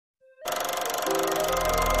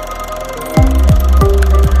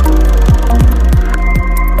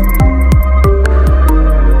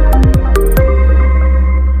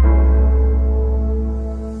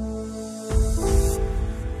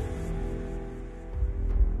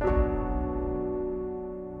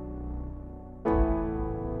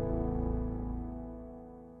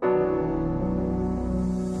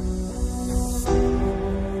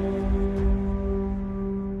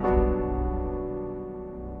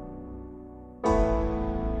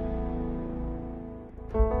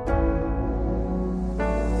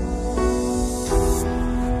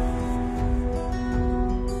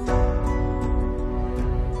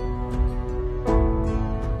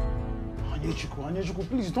Onyechukwu,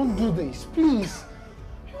 please don't do this, please.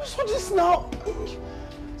 You saw this now.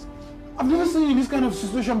 I've never seen you in this kind of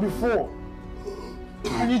situation before.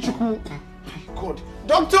 Onyechukwu, God,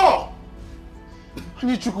 doctor!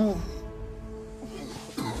 Onyechukwu,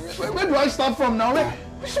 where do I start from now? Where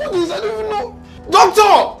saw this? I don't even know. Doctor!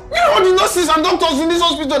 You know all the nurses and doctors in this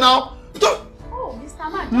hospital now. Oh,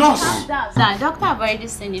 Mr. Man, nurse! Calm down. Sir, doctor have already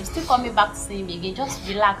seen him. Still coming back to see him again. Just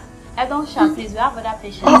relax. I don't shout, please. We have other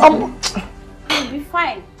patients. You'll be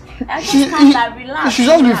fine. Just calm down, relax. She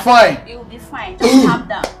just be fine. You'll be fine. Just calm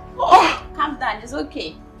down. Calm down, it's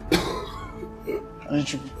okay.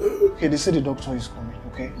 Okay, they say the doctor is coming,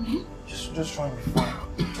 okay? Just try and be fine.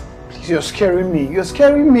 Please, you're scaring me. You're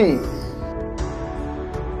scaring me.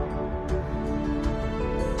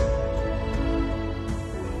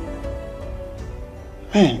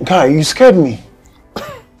 Man, guy, you scared me.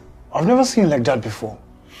 I've never seen you like that before.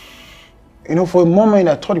 You know, for a moment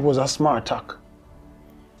I thought it was a asthma attack.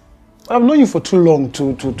 I've known you for too long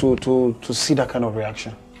to see that kind of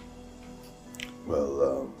reaction.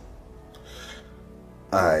 Well,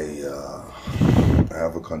 I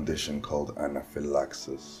have a condition called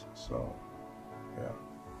anaphylaxis, so yeah.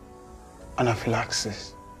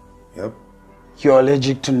 Anaphylaxis? Yep. You're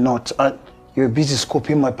allergic to nuts and you're busy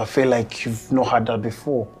scoping my parfait like you've not had that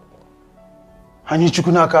before.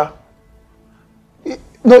 Onyechukwu,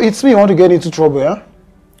 no, it's me. You want to get into trouble, yeah?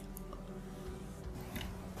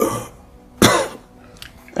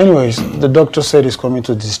 Anyways, the doctor said he's coming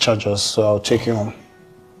to discharge us, so I'll take you home.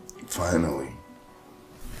 Finally.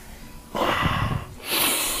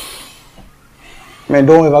 Man,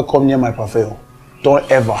 don't ever come near my parfait.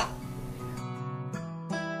 Don't ever.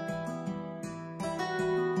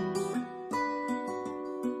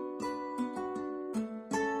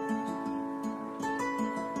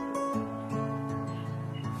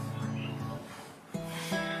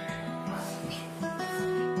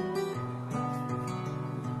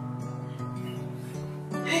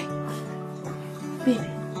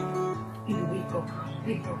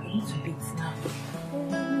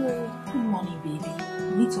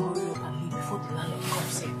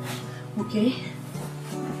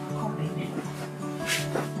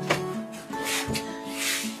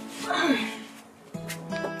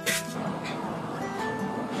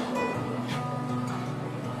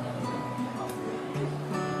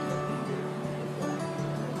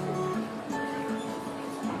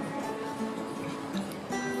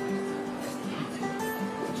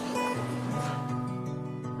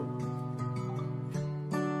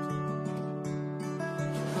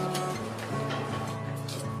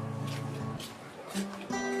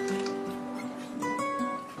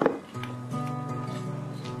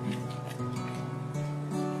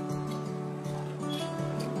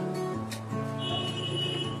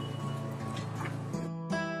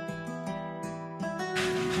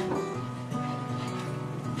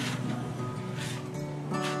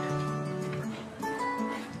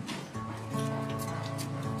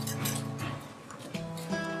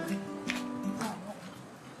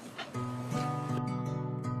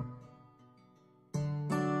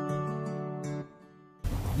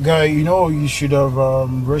 Guy, you know you should have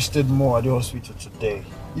rested more at the hospital today.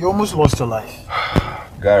 You almost lost your life.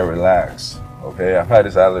 Guy, relax, okay? I've had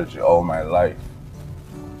this allergy all my life.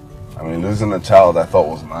 I mean, losing a child I thought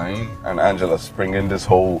was mine, and Angela springing this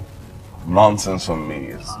whole nonsense on me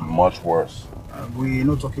is much worse. We're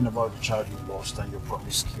not talking about the child you lost and your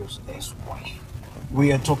promiscuous ex-wife.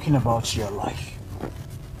 We are talking about your life.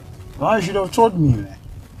 Well, you should have told me, man.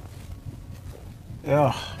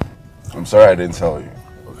 Yeah. I'm sorry I didn't tell you.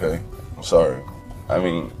 Okay, I'm sorry. I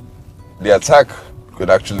mean, the attack could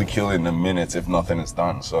actually kill in a minute if nothing is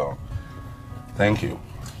done, so thank you.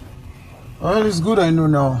 Well, it's good I know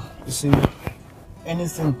now. You see,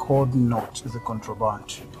 anything called nut is a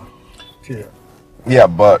contraband. Period. Yeah,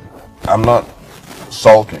 but I'm not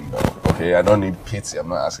sulking though, okay? I don't need pity. I'm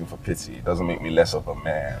not asking for pity. It doesn't make me less of a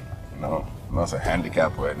man, you know? I'm not a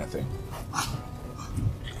handicap or anything.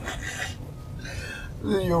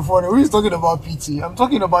 You're funny. Who is talking about pity? I'm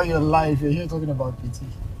talking about your life. You're here talking about pity.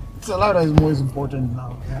 It's a life that is more important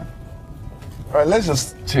now, yeah? Alright, let's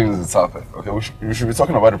just change the topic, okay? We should be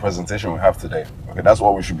talking about the presentation we have today. Okay, that's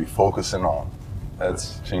what we should be focusing on.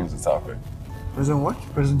 Let's change the topic. Present what?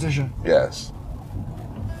 Presentation? Yes.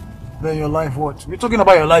 Then your life what? We're talking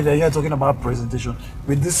about your life, you're here talking about presentation.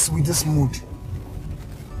 With this mood.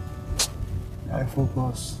 I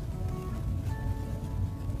focus.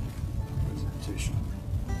 Presentation.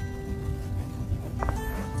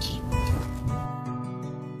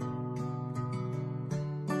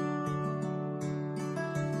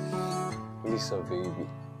 Lisa, baby.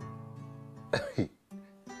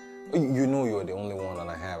 You know you're the only one that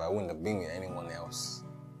I have. I wouldn't have been with anyone else.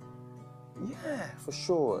 Yeah, for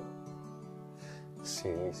sure. See,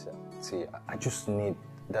 Lisa, see, I just need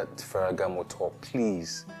that Ferragamo top,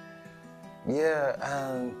 please. Yeah,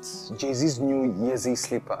 and Jay-Z's new Year's Eve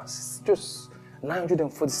slippers. It's just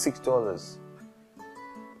 $946.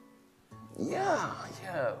 Yeah,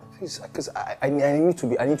 please, because I need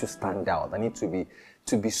to stand out. I need to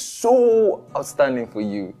be so outstanding for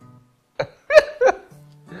you.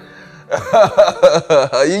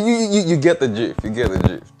 you get the drift. You get the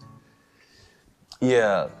drift.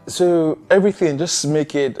 Yeah. So everything, just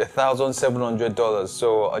make it $1,700.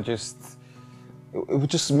 So it would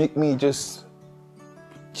just make me just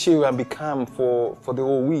chill and be calm for the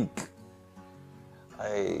whole week.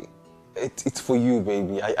 It's for you,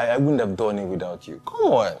 baby. I wouldn't have done it without you.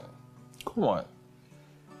 Come on.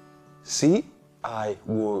 See, I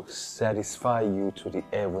will satisfy you to the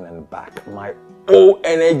heaven and back. My whole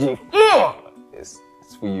energy. It's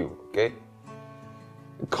for you, okay?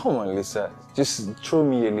 Come on, Lisa. Just throw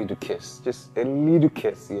me a little kiss. Just a little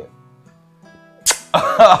kiss, yeah.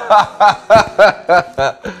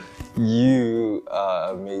 You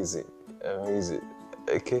are amazing.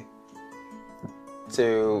 Okay?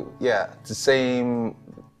 So, yeah, it's the same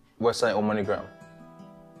website or MoneyGram.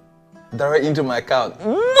 Direct into my account.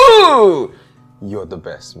 Woo! You're the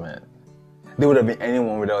best, man. There would have been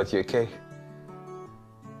anyone without you, okay?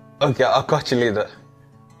 Okay, I'll catch you later.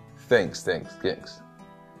 Thanks.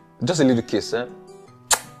 Just a little kiss, huh?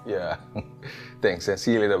 Yeah. Thanks, and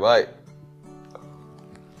see you later. Bye.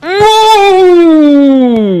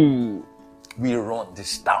 We run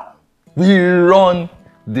this town.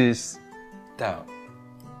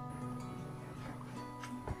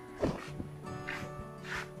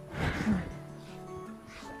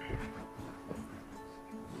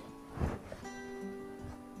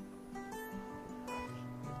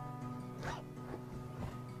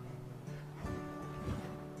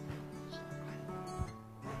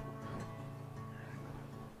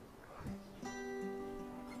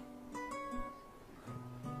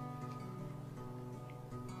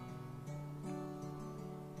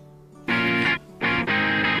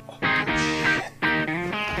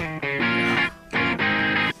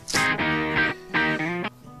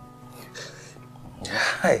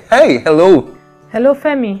 Hey, hello. Hello,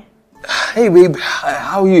 Femi. Hey, babe,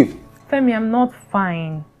 how are you? Femi, I'm not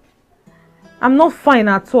fine. I'm not fine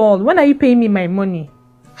at all. When are you paying me my money?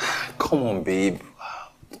 Come on, babe.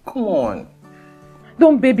 Come on.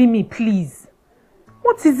 Don't baby me, please.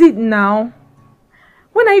 What is it now?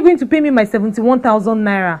 When are you going to pay me my 71,000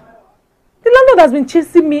 naira? The landlord has been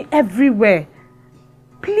chasing me everywhere.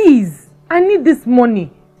 Please, I need this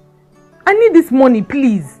money.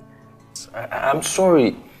 Please. I'm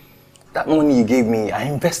sorry. That money you gave me, I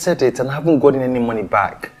invested it and I haven't gotten any money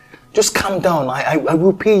back. Just calm down. I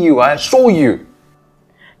will pay you. I assure you.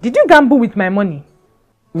 Did you gamble with my money?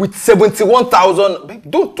 With 71,000? Babe,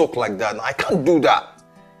 don't talk like that. I can't do that.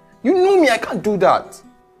 You know me, I can't do that.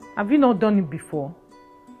 Have you not done it before?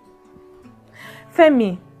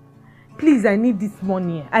 Femi, please, I need this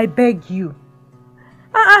money. I beg you.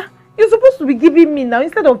 You're supposed to be giving me now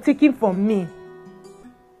instead of taking from me.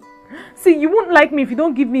 See, you won't like me if you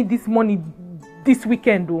don't give me this money this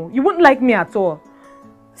weekend, though. You won't like me at all.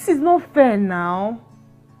 This is not fair now.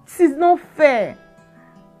 This is not fair.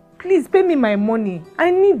 Please pay me my money.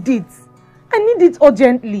 I need it. I need it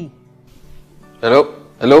urgently. Hello?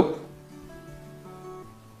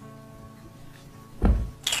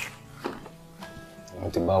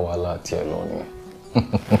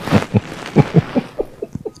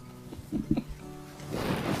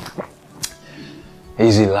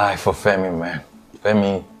 Easy life for Femi, man.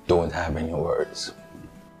 Femi don't have any words.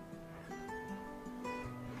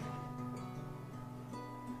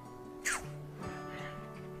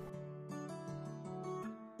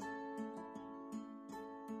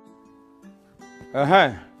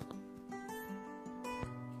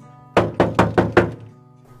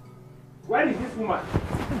 Where is this woman?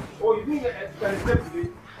 Oh, you think you can escape today?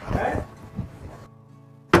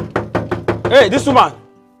 Hey, this woman!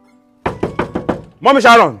 Mommy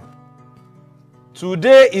Sharon,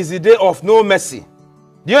 today is the day of no mercy.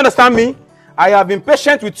 Do you understand me? I have been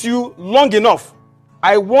patient with you long enough.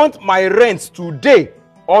 I want my rent today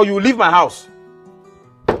or you leave my house.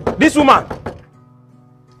 This woman,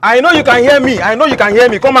 I know you can hear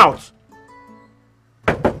me. Come out.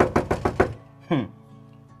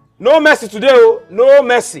 No mercy today, oh. No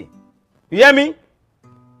mercy. You hear me?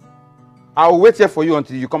 I will wait here for you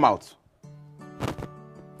until you come out.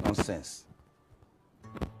 Nonsense.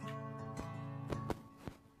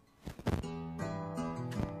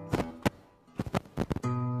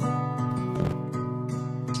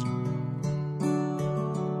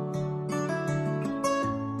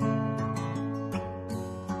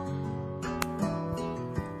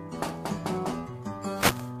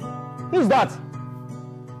 Who's that?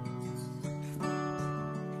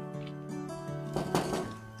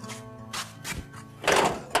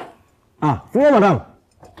 Ah, hello, madam.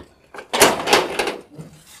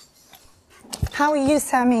 How are you,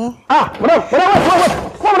 Sammy? Ah, madam,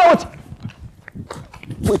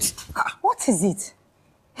 wait. What is it?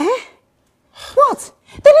 Eh? What?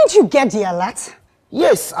 Didn't you get the alert?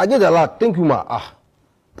 Yes, I get the alert. Thank you, ma.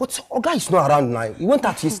 But Oga is not around now. He went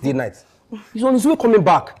out yesterday night. He's on his way coming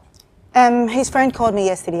back. His friend called me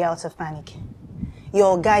yesterday out of panic.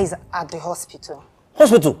 Your guy is at the hospital.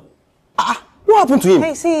 Hospital? What happened to him?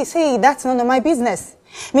 Hey, see, that's none of my business.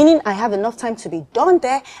 Meaning I have enough time to be done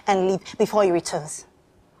there and leave before he returns.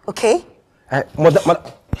 Okay? Madam.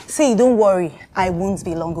 See, don't worry. I won't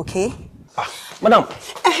be long, okay? Madam.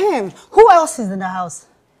 Who else is in the house?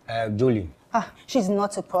 Jolie. She's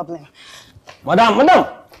not a problem. Madam.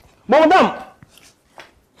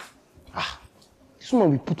 This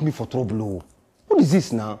woman will put me for trouble. What is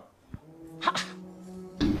this now?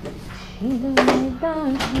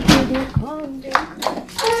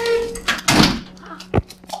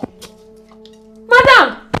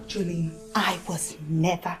 Madam! Julie, I was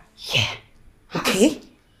never here. Okay?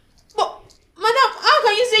 But, madam, how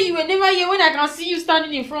can you say you were never here when I can see you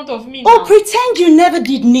standing in front of me Oh, now? pretend you never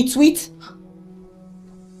did, nitwit.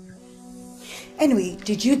 Anyway,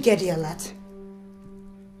 did you get the alert?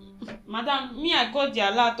 Madam, me, I got the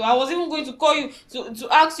alert. I was even going to call you to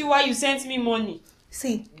ask you why you sent me money.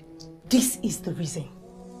 See, this is the reason.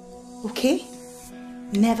 Okay?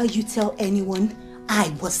 Never you tell anyone I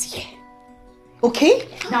was here. Okay?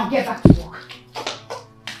 Now get back to work.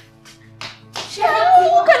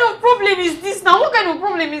 What kind of problem is this now? What kind of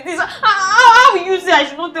problem is this? How will you say I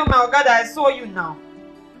should not tell my Oga that I saw you now?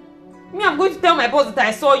 Me, I'm going to tell my boss that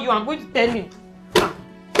I saw you. I'm going to tell him.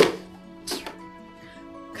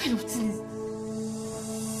 What kind of thing is this?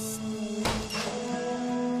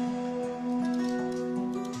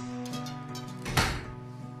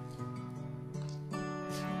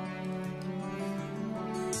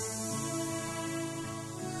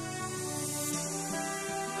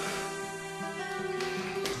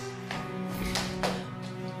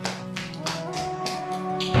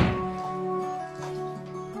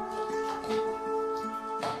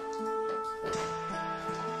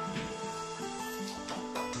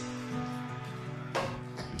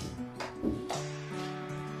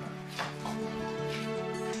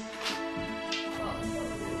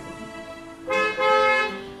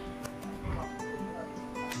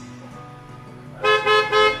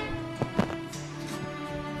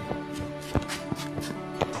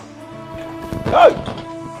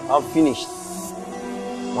 I'm finished.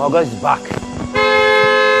 My Oga is back.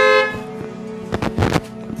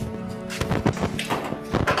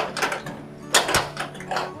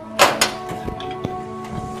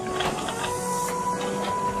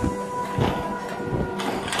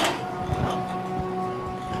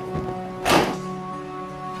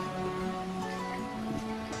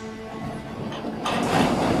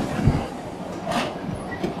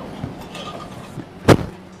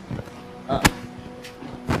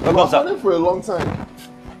 I've been running for a long time.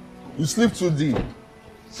 You sleep too deep.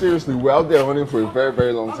 Seriously, we're out there running for a very,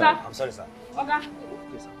 very long time. I'm sorry, sir. Oga.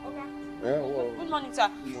 Yeah, well. Good morning, sir.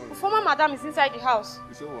 Good morning. Former madam is inside the house.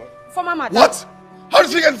 You say what? Former madam. What? How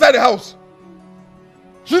did she get inside the house?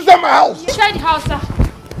 She's inside my house. Inside the house, sir.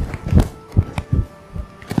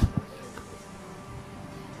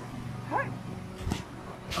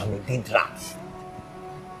 I'm a dead rat.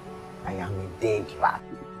 I am a dead rat.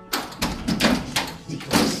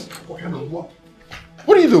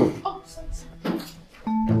 What are you doing? Oh, sorry, sir.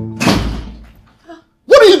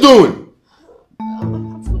 What are you doing?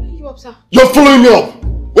 I'm following you up, sir. You're following me up.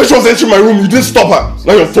 When she was entering my room, you didn't stop her.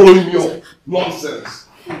 Now you're following me up. Nonsense.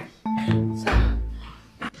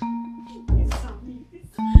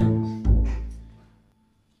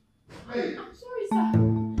 Hey. I'm sorry, sir.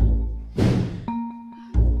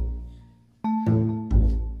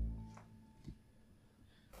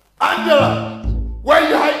 Angela! Where are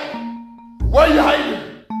you hiding? Where are you hiding?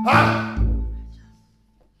 Huh?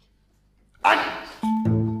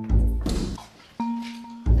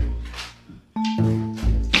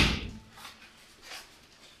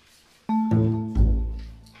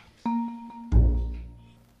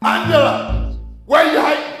 Angela! Where are you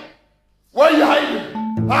hiding? Where are you hiding?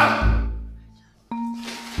 Huh?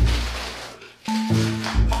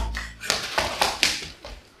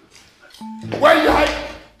 Where are you hiding?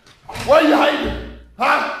 Where are you hiding?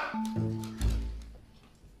 Huh?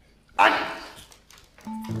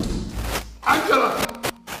 Angela!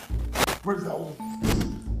 Where's that woman?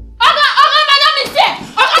 Oga, madam is there!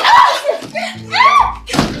 Oga, madam is there!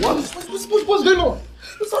 What's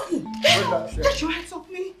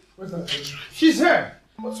Where's that? She's here.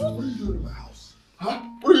 What are you doing in my house? Huh?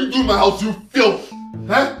 What are you doing in my house, you filth?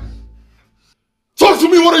 Huh? Talk to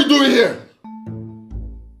me, what are you doing here?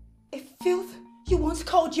 A filth you once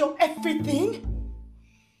called your everything?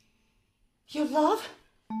 Your love?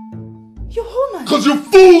 Your woman? Because you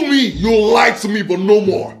fooled me! You lied to me, but no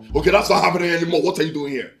more. Okay, that's not happening anymore. What are you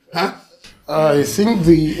doing here? Huh? I think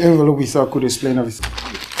the envelope we saw could explain everything.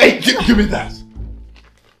 Hey, give me that!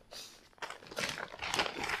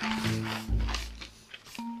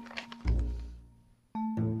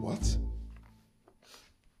 What?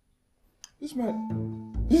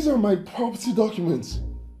 These are my property documents.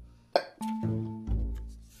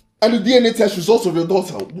 And the DNA test results of your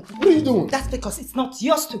daughter. What are you doing? That's because it's not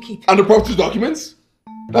yours to keep. And the property documents?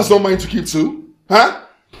 That's not mine to keep too. Huh?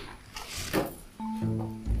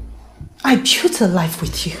 I built a life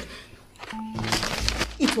with you.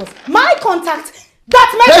 It was my contact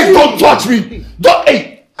that made Hey, you... don't touch me! Don't...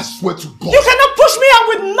 Hey! I swear to God. You cannot push me out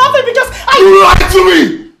with nothing because I... You lied to me!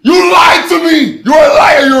 You lied to me! You're a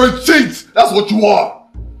liar, you're a cheat! That's what you are!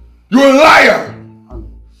 You're a liar!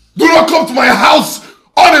 Do not come to my house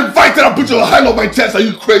uninvited and put your hand on my chest. Are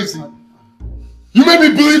you crazy? You made me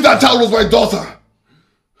believe that child was my daughter.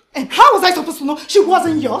 And how was I supposed to know she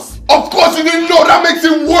wasn't yours? Of course you didn't know. That makes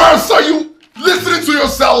it worse. Are you listening to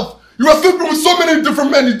yourself? You were sleeping with so many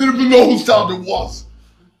different men you didn't even know whose child it was.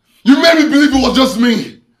 You made me believe it was just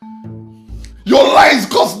me. Your lies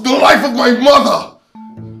cost the life of my mother.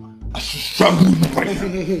 I should strangle you right now.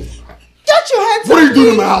 Get your hands What on are you doing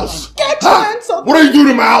me. in my house? Get your hands on What are you doing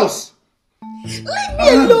in my house? Leave me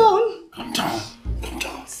alone. Calm down. Calm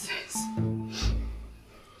down.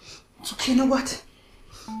 You know what?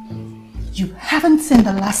 You haven't seen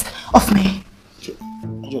the last of me. Just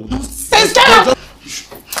go.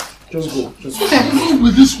 Just go. What's wrong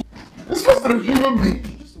with this? This person is a human being.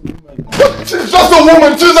 She's just a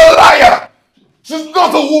woman. She's a liar. She's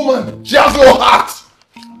not a woman. She has no heart.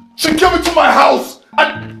 She came into my house.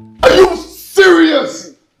 And are you serious?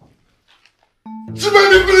 She made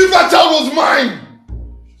me believe that child was mine.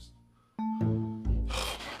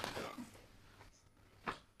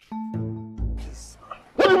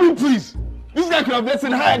 What do you mean, please? This guy could have let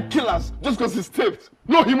in hired killers just because he's taped.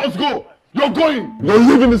 No, he must go. You're going. You're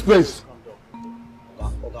leaving this place.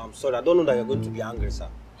 Okay, I'm sorry. I don't know that you're going to be angry, sir.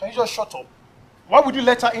 Can you just shut up? Why would you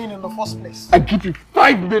let her in the first place? I give you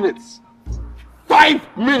 5 minutes.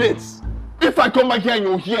 5 minutes. If I come back here and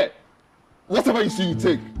you're here, whatever you see, you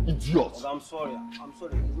take. Idiot. Okay, I'm sorry. I'm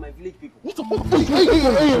sorry. It's my village people. What the fuck?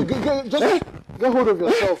 Just get hold of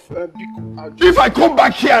yourself. If I come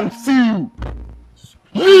back here and see you,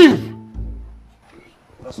 leave.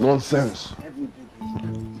 That's nonsense.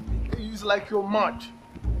 It's like you're mad.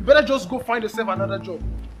 You better just go find yourself another job.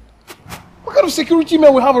 What kind of security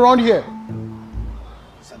men we have around here? I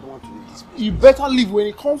don't want to leave this place. You better leave. When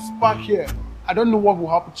he comes back here, I don't know what will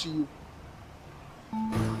happen to you.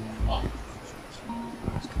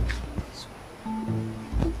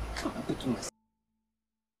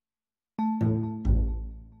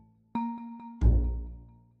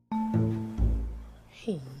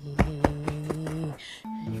 Hey,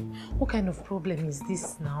 what kind of problem is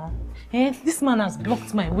this now? Eh? This man has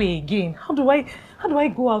blocked my way again. How do I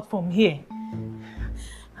go out from here?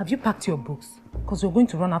 Have you packed your books? Because we're going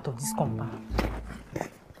to run out of this compound.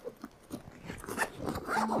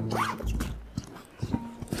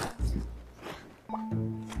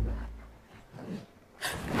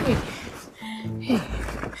 Hey,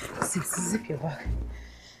 zip your bag.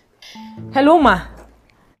 Hello, ma.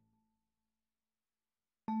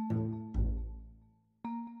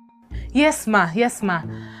 Yes, ma. Yes, ma.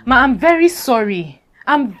 Ma, I'm very sorry.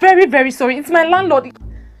 I'm very, very sorry. It's my landlord.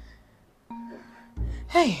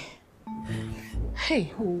 Hey.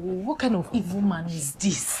 Hey, what kind of evil man is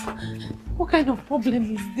this? What kind of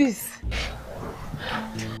problem is this?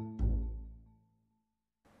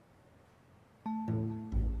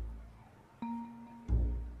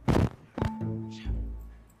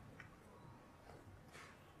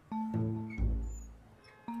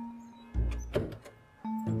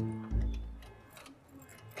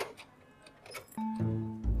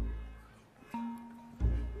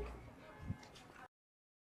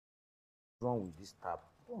 Wrong with this tap?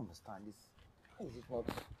 I don't understand this. How is it not?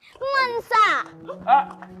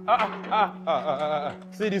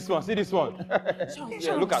 See this one, see this one.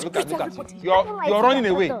 Yeah, look at. You're running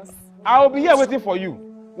away. I'll be here waiting for you.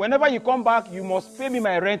 Whenever you come back, you must pay me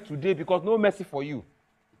my rent today because no mercy for you.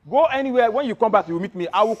 Go anywhere. When you come back, you will meet me.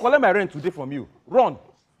 I will collect my rent today from you. Run.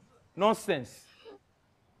 Nonsense.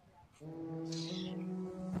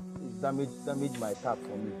 Damage my tap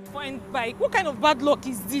for me. Fine bike. What kind of bad luck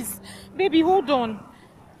is this? Baby, hold on.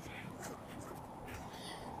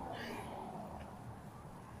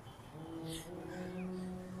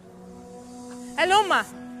 Hello, ma.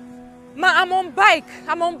 Ma, I'm on bike.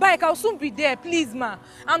 I'm on bike. I'll soon be there. Please, ma.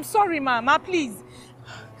 I'm sorry, ma. Ma, please.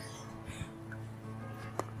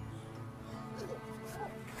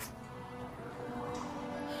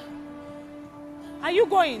 Are you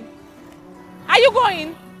going? Are you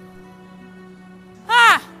going?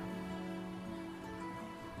 Ah!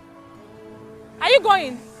 Are you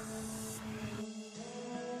going?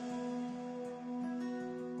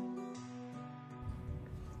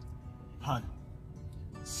 Han,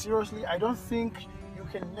 seriously, I don't think you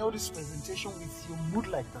can nail this presentation with your mood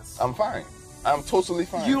like this. I'm fine. I'm totally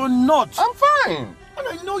fine. You're not. I'm fine. And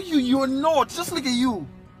I know you're not. Just look at you.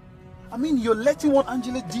 I mean, you're letting what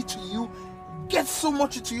Angela did to you get so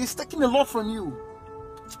much into you. It's taking a lot from you.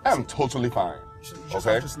 I'm totally fine. You just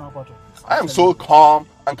okay? have to snap out of it. I am so calm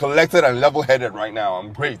and collected and level-headed right now.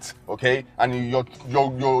 I'm great, okay? And you're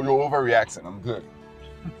overreacting. I'm good.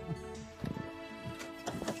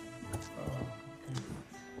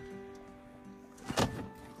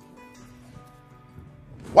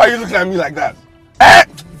 Why are you looking at me like that? Eh?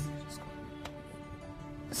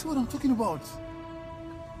 That's what I'm talking about.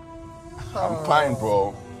 I'm fine,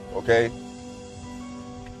 bro. Okay?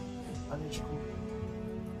 I need you.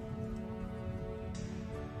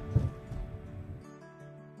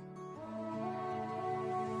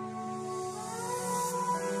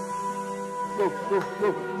 Go.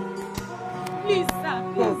 Please, sir.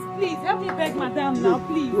 Please. Help me beg madam now,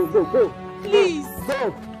 please. Go. Please.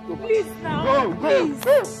 Go. Please now. Please.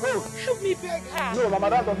 Shoot me beg her. No, Mama,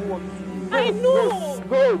 that doesn't want to see you. I know.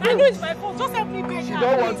 Go. I know it's my fault. Just help me beg her. She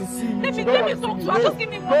don't want to see you. Let me talk to her. Just give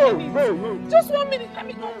me 1 minute. Go. Just 1 minute. Let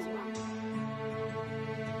me talk to her.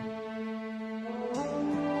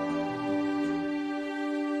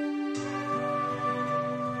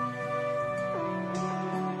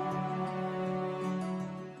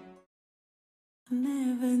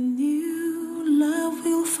 Never knew love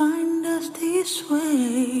will find us this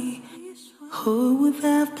way. Who would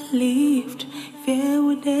have believed there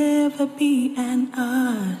would ever be an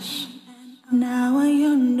us? Now I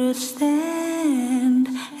understand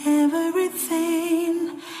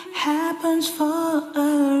everything happens for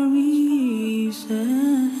a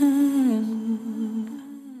reason.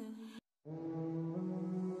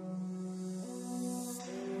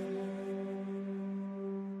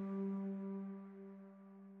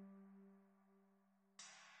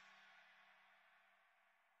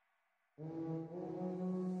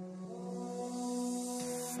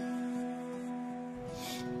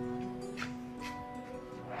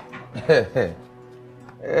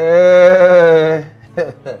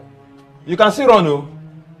 You can still run, no?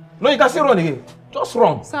 No, you can still run again. Just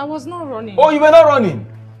run. Sir, I was not running. Oh, you were not running.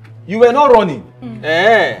 You were not running.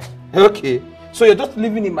 Okay. So you're just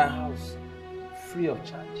living in my house, free of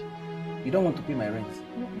charge. You don't want to pay my rent.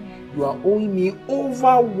 You are owing me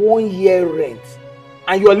over 1 year rent,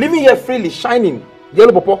 and you are living here freely, shining,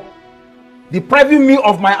 yellow popo, depriving me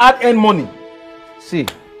of my hard-earned money. See,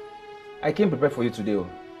 I came prepared for you today. Oh.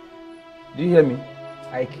 Do you hear me?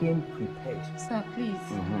 I came prepared. Sir, please.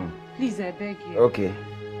 Please, I beg you. Okay.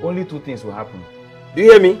 Only 2 things will happen. Do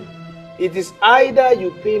you hear me? It is either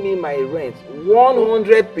you pay me my rent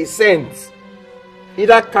 100%,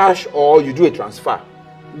 either cash or you do a transfer.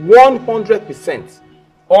 100%.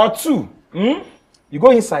 Or 2, you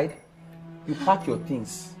go inside, you pack your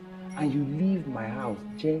things, and you leave my house.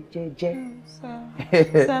 Sir.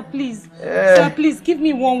 Sir, please. Sir, please, give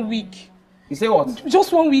me 1 week. You say what?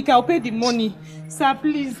 Just 1 week, I'll pay the money. Sir,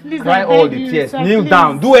 please. Cry all the tears. Sir, kneel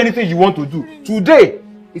down. Do anything you want to do. Today,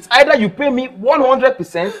 it's either you pay me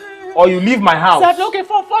 100% or you leave my house. Sir, okay,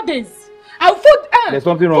 for 4 days. There's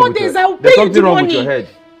something wrong with your head. I'll pay There's something the wrong money. with your head.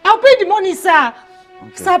 I'll pay the money, sir.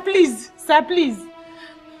 Okay. Sir, please. Sir, please.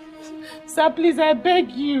 Sir, please, I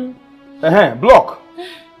beg you. Block.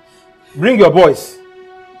 Bring your boys.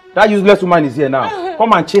 That useless woman is here now.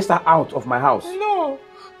 Come and chase her out of my house. No.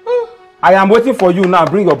 I am waiting for you now.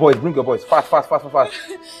 Bring your boys. Fast.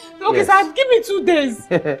 Okay, Yes. sir, give me 2 days.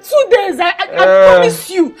 2 days. I promise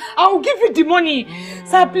you. I will give you the money.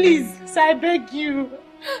 Sir, please. Sir, I beg you.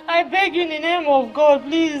 I beg you in the name of God,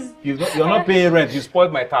 please. You're not paying rent. You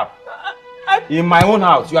spoiled my tap. In my own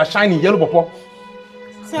house. You are shining yellow popo.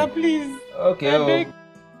 Sir, please. Okay. I beg.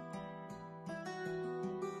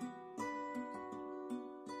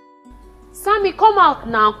 Sammy, come out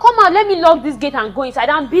now. Come out. Let me lock this gate and go inside.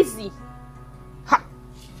 I'm busy. Ha.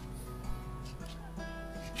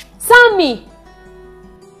 Sammy.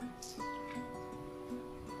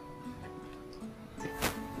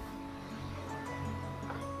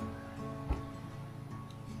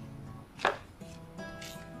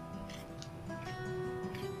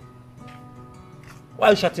 Why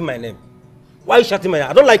are you shouting my name? Why are you shouting my name?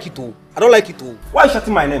 I don't like it too. I don't like it too. Why are you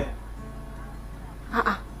shouting my name?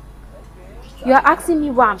 You are asking me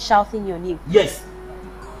why I'm shouting your name? Yes.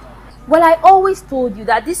 Well, I always told you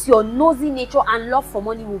that this your nosy nature and love for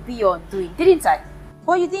money will be your doing, didn't I?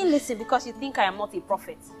 But you didn't listen because you think I am not a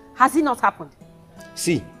prophet. Has it not happened?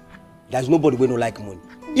 See, there's nobody who don't like money.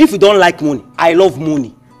 If you don't like money, I love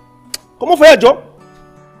money. Come on for your job.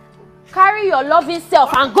 Carry your loving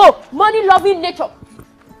self and go. Money loving nature.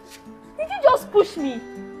 Did you just push me?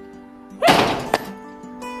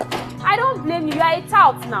 I don't blame you. You are a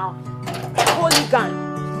tout now. Hooligan.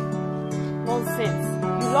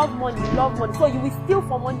 Nonsense. You love money. You love money. So you will steal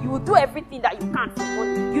for money. You will do everything that you can for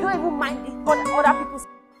money. You don't even mind the other people's.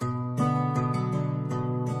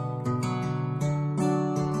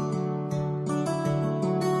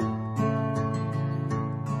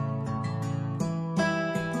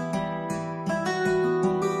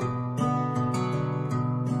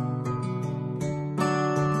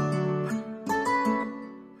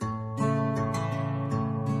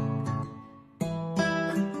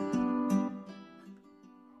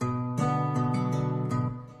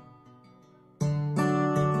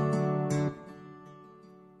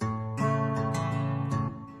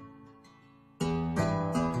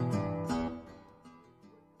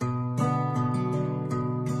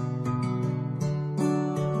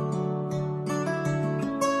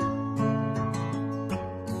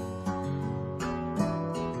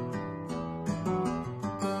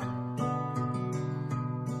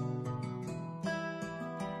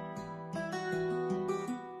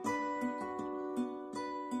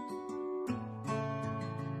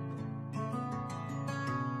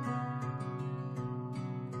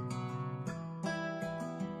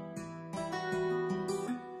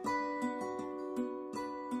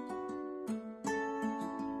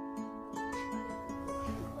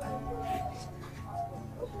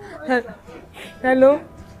 Hello?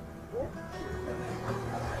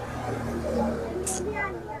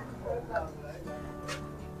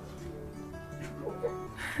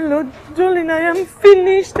 Hello, Jolene, I am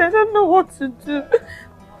finished. I don't know what to do.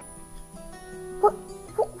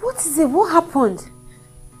 What is it? What happened?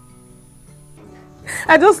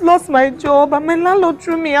 I just lost my job and my landlord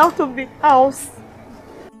threw me out of the house.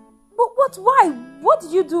 But what? Why? What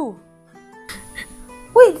did you do?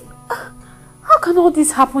 Wait, how can all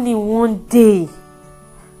this happen in one day?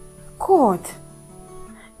 God.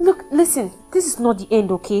 Look, listen, this is not the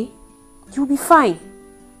end, okay? You'll be fine.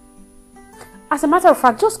 As a matter of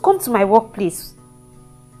fact, just come to my workplace.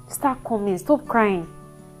 Start coming, stop crying.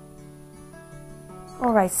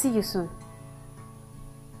 Alright, see you soon.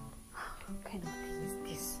 What kind of thing is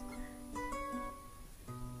this?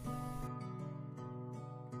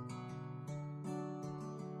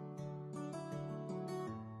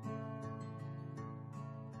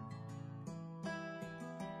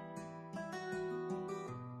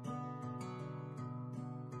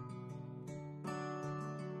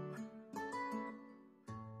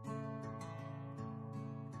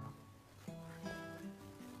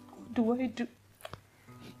 What do I do?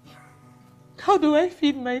 How do I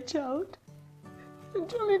feed my child?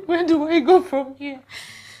 Jolene, where do I go from here?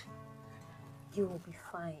 You will be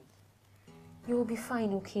fine. You will be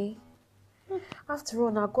fine, okay? After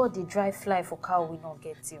all, now God the dry fly for cow will not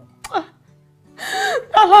get you.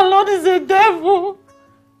 Our Lord is a devil.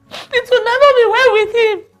 It will never be well with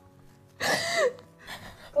him.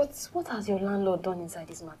 But what has your landlord done inside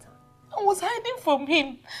this matter? I was hiding from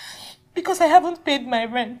him because I haven't paid my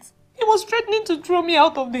rent. He was threatening to throw me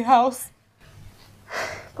out of the house.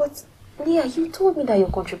 But, Leah, you told me that your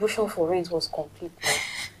contribution for rent was complete.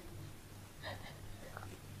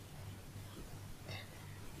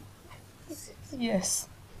 Yes.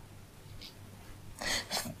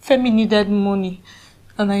 Femi needed money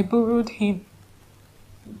and I borrowed him.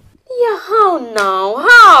 Yeah, how now?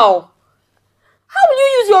 How? How will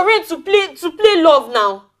you use your rent to play love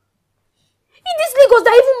now? In this Lagos,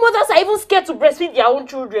 that even mothers are even scared to breastfeed their own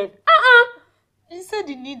children. He said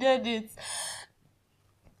he needed it.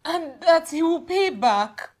 And that he will pay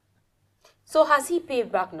back. So has he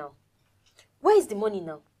paid back now? Where is the money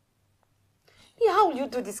now? Yeah, how will you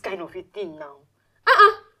do this kind of a thing now?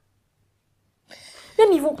 Let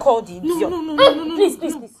me even call the idiot. No. Please.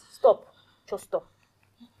 Stop. Just stop.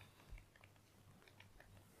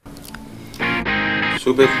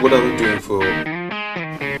 So, Beth, what are we doing for...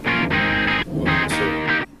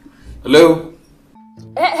 Hello?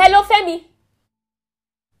 Hello, Femi.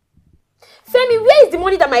 Femi, where is the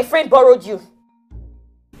money that my friend borrowed you?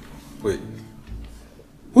 Wait.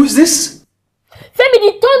 Who is this? Femi,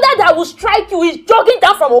 the thunder that will strike you is jogging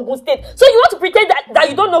down from Ogun State. So you want to pretend that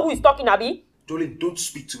you don't know who is talking, Abi? Darling, don't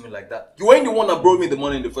speak to me like that. You weren't the one that brought me the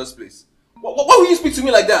money in the first place. Why would you speak to me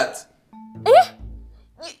like that?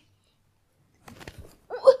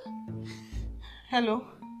 Hello?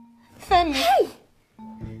 Femi. Hey.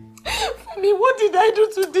 Femi, what did I do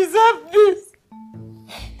to deserve this?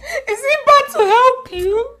 Is it bad to help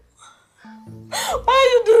you? Why are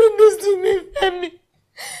you doing this to me, Femi?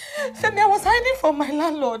 Femi, I was hiding from my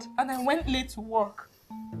landlord and I went late to work.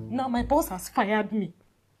 Now my boss has fired me.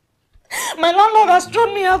 My landlord has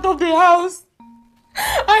thrown me out of the house.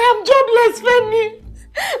 I am jobless, Femi.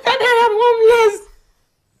 And I am homeless.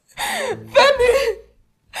 Femi!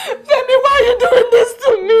 Femi, why are you doing this to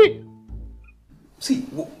me? See,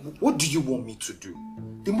 what do you want me to do?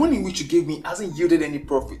 The money which you gave me hasn't yielded any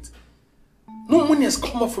profit. No money has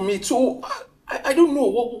come up from it, so I don't know.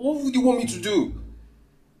 What would you want me to do?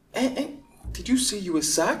 And did you say you were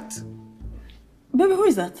sacked? Baby, who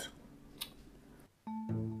is that?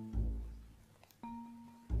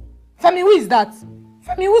 Femi, who is that?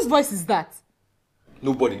 Femi, whose voice is that?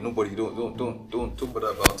 Nobody. Don't talk bother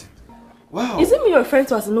about it. Wow. Is it me you're referring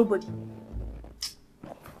to as a nobody?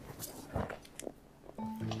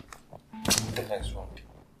 The next one.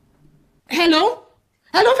 Hello?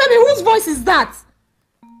 Hello, Femi, whose voice is that?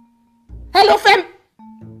 Hello, Fem?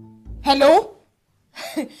 Hello?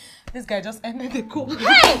 This guy just ended the call.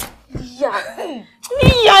 Hey! Leah,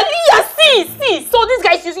 see! So this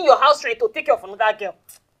guy is using your house rent to take care of another girl.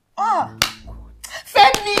 Ah!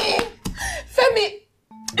 Femi!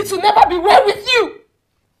 It will never be well with you!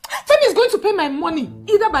 Femi is going to pay my money,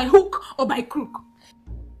 either by hook or by crook.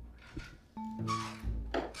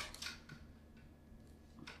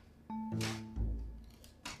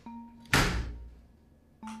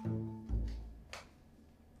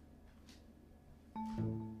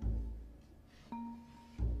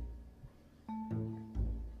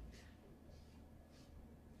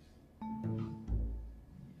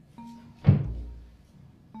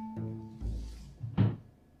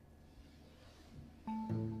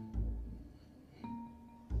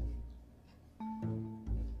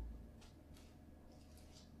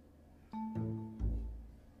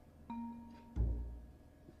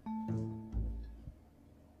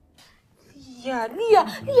 Leah,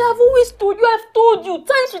 I've always told you, I've told you,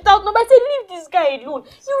 times without number. I said, leave this guy alone.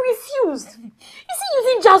 You refused. Is he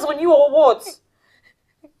using jazz on you or what?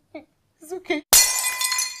 It's okay.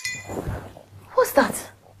 What's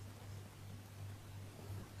that?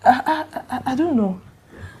 I don't know.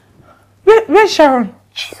 Where's Sharon?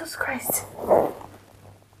 Jesus Christ.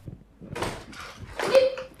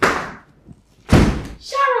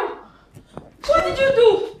 Sharon! What did you do?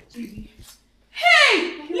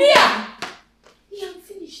 Hey! Leah!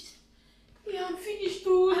 I'm finished.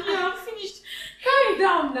 I'm finished. Calm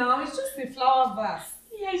down now. It's just a flower vase.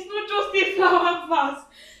 Yeah, it's not just a flower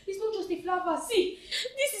vase. See,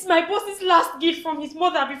 this is my boss's last gift from his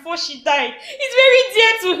mother before she died. It's very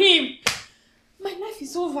dear to him. My life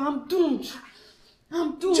is over. I'm doomed.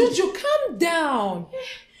 Jojo, calm down.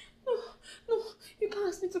 No, you can't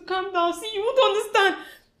ask me to calm down. See, you won't understand.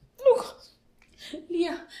 Look.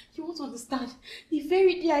 Leah, you won't understand. The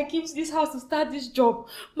very day I came to this house to start this job,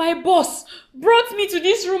 my boss brought me to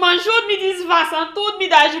this room and showed me this vase and told me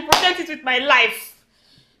that I should protect it with my life.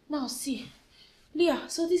 Now see, Leah,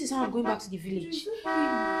 so this is how I'm going back to the village.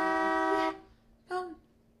 Leah.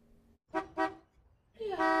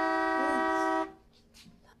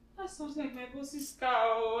 That sounds like my boss's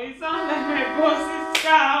cow. It sounds like my boss's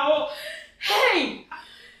cow. Hey!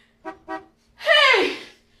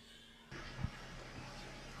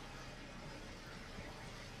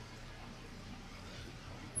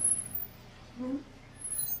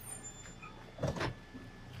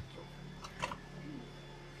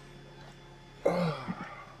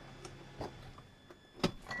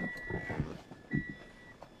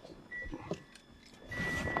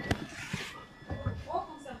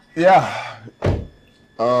 Yeah.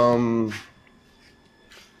 Don't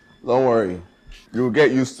worry. You'll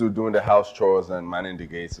get used to doing the house chores and manning the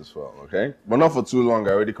gates as well, okay? But not for too long.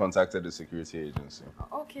 I already contacted the security agency.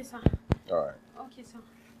 Okay, sir. All right. Okay, sir.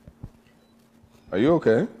 Are you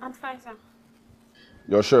okay? I'm fine, sir.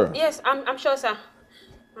 You're sure? Yes, I'm sure, sir.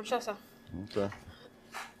 I'm sure, sir. Okay.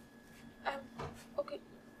 Okay.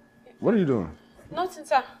 What are you doing? Nothing,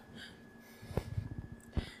 sir.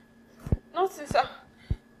 Nothing, sir.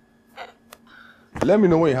 Let me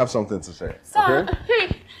know when you have something to say. Sir,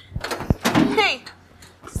 okay? Hey,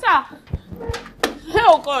 sir.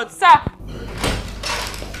 Oh God, sir.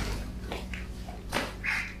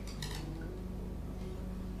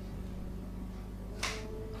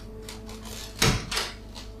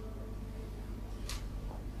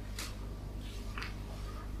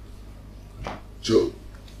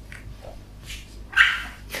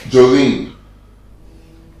 Jolene.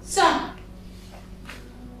 Sir.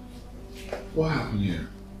 What happened here?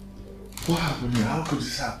 What happened here? How could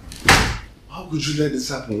this happen? How could you let this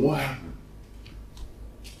happen? What happened?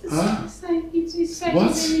 Huh? Sir, it's a What?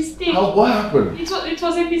 mistake. What happened? It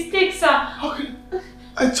was a mistake, sir. How could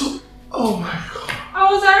oh my God.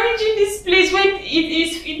 I was arranging this place when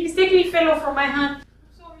it mistakenly fell off from my hand.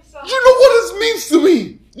 Sorry, sir. Do you know what this means to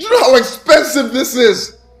me? Do you know how expensive this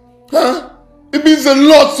is? Huh? It means a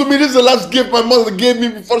lot to me. This is the last gift my mother gave me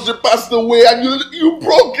before she passed away, and you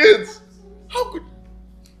broke it. How could...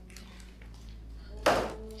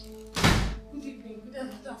 Good evening.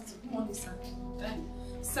 Good afternoon, sir.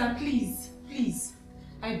 Sir, please,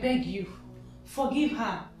 I beg you, forgive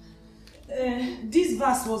her. This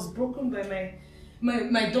vase was broken by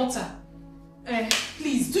my daughter.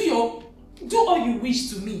 Please, do all you wish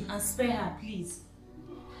to me and spare her, please.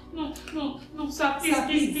 No, sir,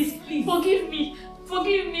 please. Forgive me.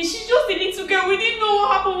 She's just a little girl. We didn't know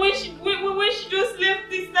what happened when she just left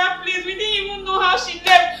that place. We didn't even know how she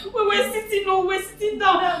left. We were sitting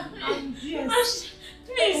down. Yes.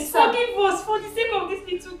 Please, forgive us for the sake of this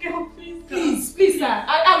little girl, please. Please, sir.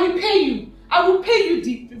 I will pay you. I will pay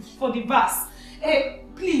you for the vase.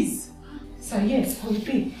 Please. Sir, yes, I will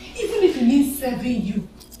pay. Even if it means serving you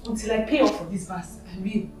until I pay off for this vase,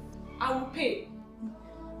 I will pay.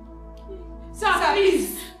 Sir,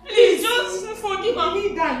 please, just forgive her.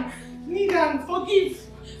 Kneel down, forgive.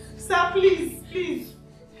 Sir, please.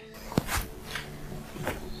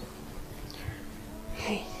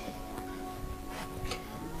 Hey.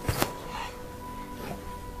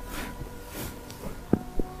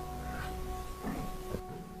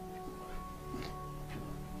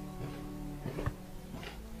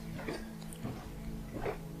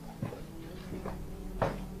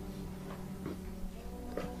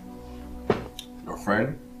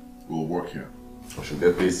 Friend will work here. She'll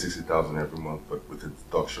get paid 60,000 every month, but with a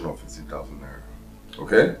deduction of 50,000 naira.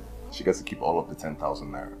 Okay? She gets to keep all of the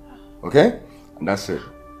 10,000 naira. Okay? And that's it.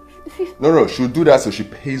 No, she'll do that so she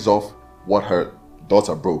pays off what her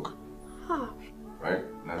daughter broke. Huh. Right?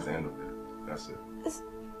 And that's the end of it. That's it.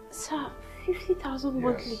 Sir, 50,000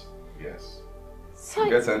 monthly. Yes. Sir,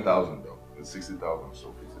 You get 10,000 though. It's 60,000,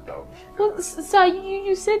 so 50,000. Well, sir,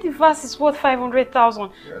 you said the vase is worth 500,000.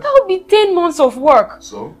 Yes. That would be 10 months of work.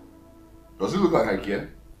 So? Does it look like I care?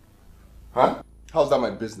 Huh? How's that my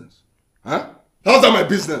business? Huh? How's that my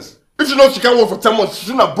business? If she knows she can't work for 10 months, she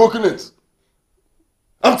shouldn't have broken it.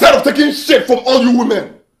 I'm tired of taking shit from all you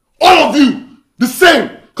women. All of you. The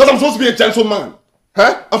same. Because I'm supposed to be a gentleman.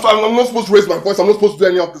 Huh? I'm not supposed to raise my voice. I'm not supposed to do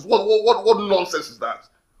any of this. What nonsense is that?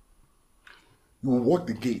 You will walk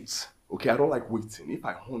the gates. Okay, I don't like waiting. If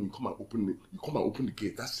I horn, you come and open the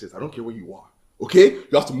gate. That's it. I don't care where you are. Okay? You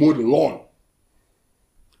have to mow the lawn.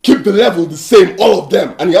 Keep the level the same, all of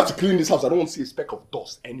them. And you have to clean this house. I don't want to see a speck of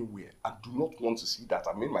dust anywhere. I do not want to see that.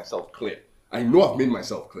 I've made myself clear. I know I've made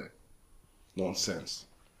myself clear. Nonsense.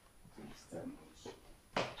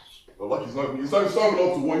 But like he's not strong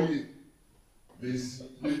enough to 1 year. This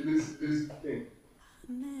thing.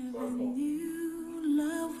 Never knew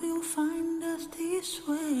love will find us this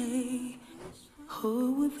way.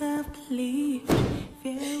 Who would have believed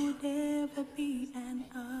there would ever be an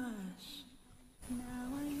us? Now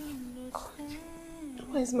I understand.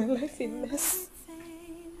 Why is my life a mess?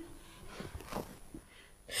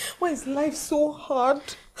 Why is life so hard?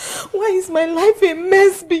 Why is my life a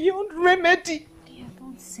mess beyond remedy? Dear,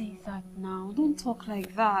 don't say that now. Don't talk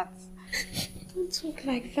like that. Don't talk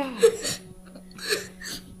like that.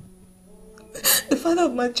 The father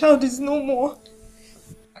of my child is no more.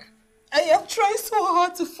 I have tried so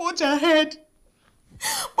hard to forge ahead.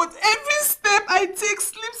 But every step I take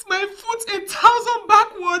slips my foot 1,000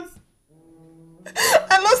 backwards.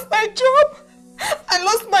 I lost my job. I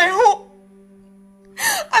lost my home.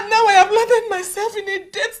 And now I have landed myself in a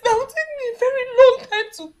debt that will take me a very long time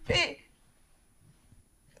to pay.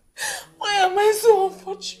 Why am I so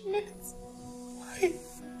unfortunate? Why?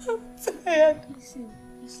 I'm tired. Listen.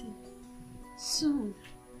 Soon.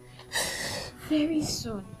 Very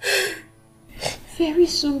soon. Very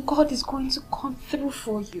soon God is going to come through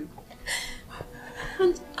for you.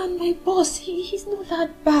 And my boss, he's not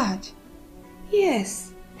that bad.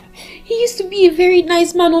 Yes. He used to be a very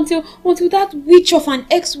nice man until that witch of an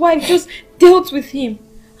ex-wife just dealt with him.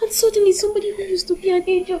 And suddenly somebody who used to be an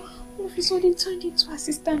angel all of a sudden turned into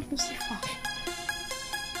Assistant Lucifer.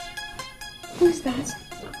 Who is that?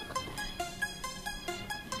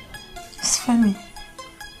 It's Femi.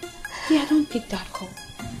 Yeah, don't pick that call.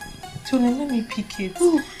 Julie, let me pick it.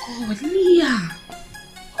 Oh God, Leah.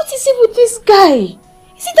 What is it with this guy?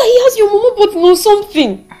 Is it that he has your mama but know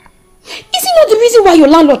something? Is it not the reason why your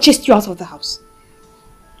landlord chased you out of the house?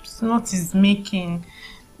 It's not his making.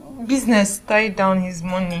 Business tied down his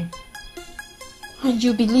money. And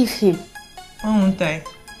you believe him? Why won't I?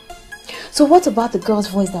 So what about the girl's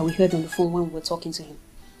voice that we heard on the phone when we were talking to him?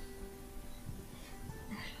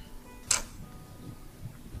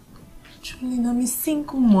 Jolene, I'm a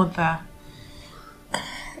single mother.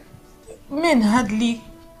 Men hardly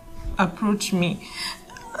approach me.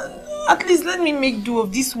 At least let me make do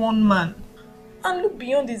of this one man and look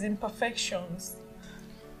beyond his imperfections.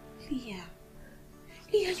 Leah,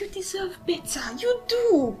 you deserve better. You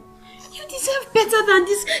do. You deserve better than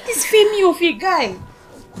this Femi of a guy.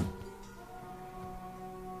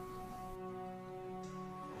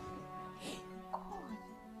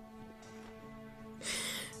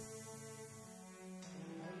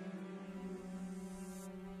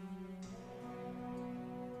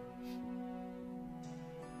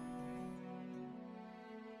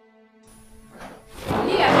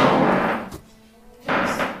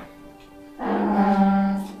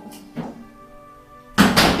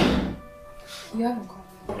 You haven't come.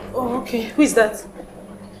 Oh, okay. Who is that?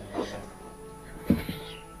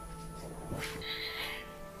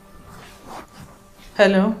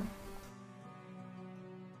 Hello?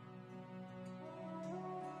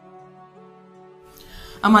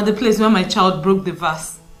 I'm at the place where my child broke the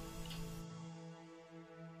vase.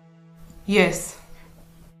 Yes.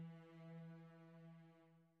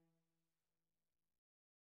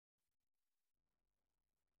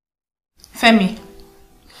 Femi,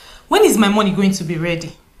 when is my money going to be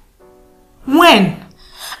ready? When?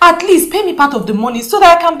 At least pay me part of the money so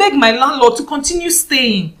that I can beg my landlord to continue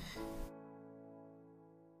staying.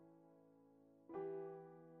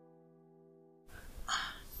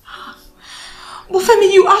 But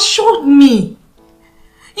Femi, you assured me.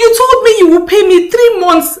 You told me you will pay me 3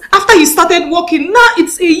 months after you started working. Now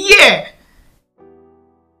it's a year.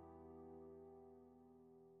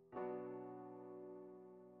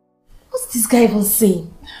 What's this guy even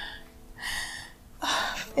saying?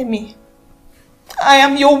 Femi, I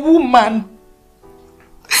am your woman.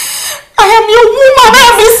 I am your woman. I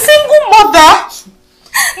am a single mother.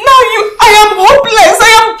 Now I am hopeless.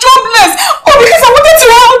 I am jobless. Oh, because I wanted to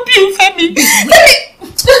help you, Femi.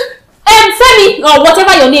 Femi, or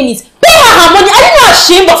whatever your name is, pay her money. Are you not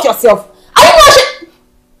ashamed of yourself? Are you not ashamed?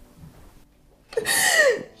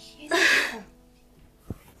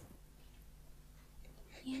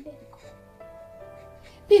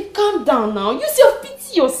 Babe, calm down now. You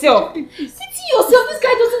pity yourself. Pity yourself. This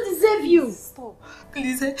guy doesn't deserve you. Stop.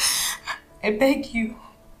 Please, I beg you.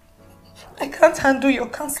 I can't handle your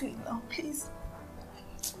counseling now, please.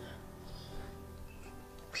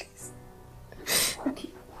 Please. Okay.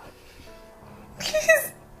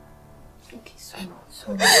 Please. Okay, sorry. It's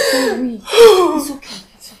okay.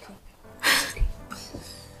 It's okay. It's okay.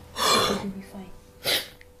 You'll be fine.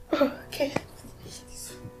 Okay.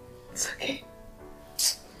 It's okay.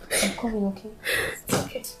 I'm coming, okay? It's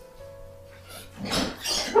okay.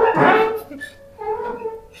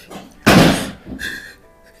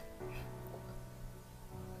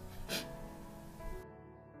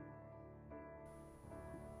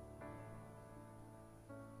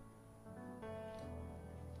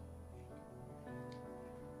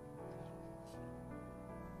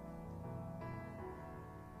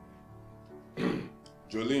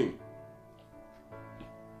 Jolene.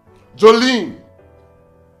 Jolene!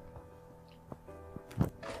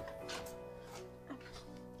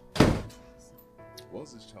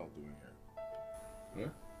 What's this child doing here? Huh?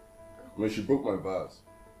 I mean, she broke my vase.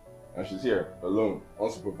 And she's here, alone,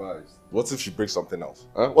 unsupervised. What if she breaks something else?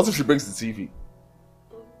 Huh? What if she breaks the TV?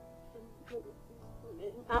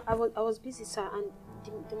 I was busy, sir, and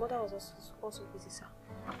the mother was also busy, sir.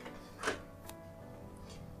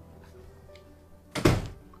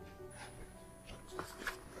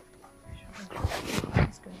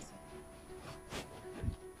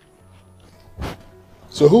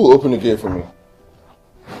 So who will open the gate for me?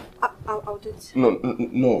 I'll do it.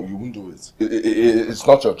 No, you won't do it. It's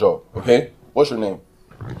not your job, okay? What's your name?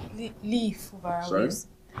 Lee Fubara Sorry? Wilson.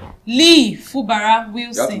 Lee Fubara You have to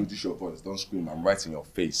Wilson. reduce your voice. Don't scream. I'm right in your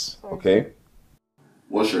face, okay?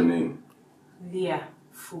 What's your name? Leah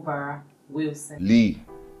Fubara Wilson. Lee,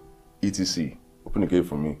 ETC. Open the gate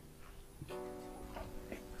for me.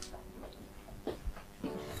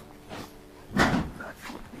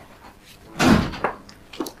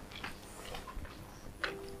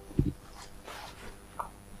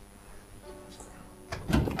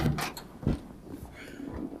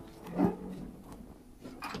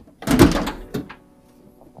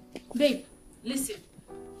 Babe, listen.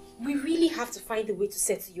 we really have to find a way to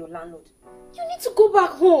settle your landlord. You need to go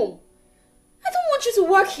back home. I don't want you to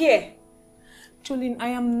work here. Jolene, I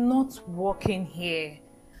am not working here.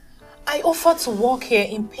 I offered to work here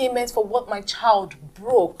in payment for what my child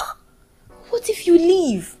broke. What if you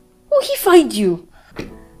leave? Will he find you?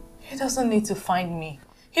 He doesn't need to find me.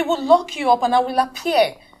 He will lock you up and I will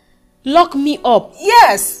appear. Lock me up?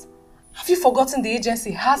 Yes! Have you forgotten the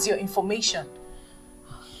agency has your information?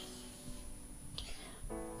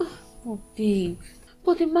 Oh, babe.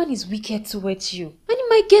 But the man is wicked towards you. And it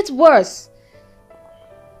might get worse.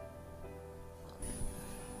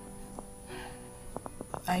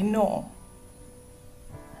 I know.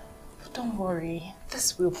 But don't worry.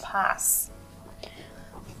 This will pass.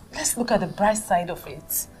 Let's look at the bright side of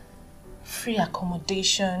it. Free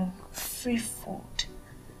accommodation, free food.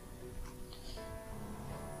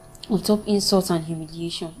 On top insults and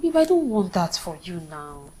humiliation. Babe, I don't want that for you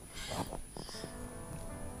now.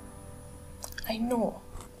 I know.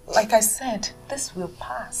 Like I said, this will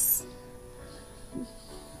pass.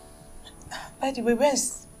 By the way,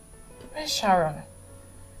 where's Sharon?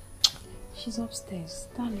 She's upstairs.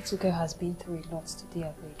 That little girl has been through a lot today,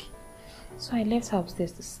 I beg. So I left her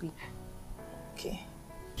upstairs to sleep. Okay.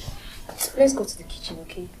 Let's go to the kitchen,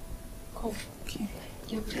 okay? Come. Okay.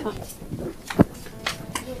 You'll be fine.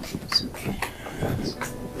 It's okay.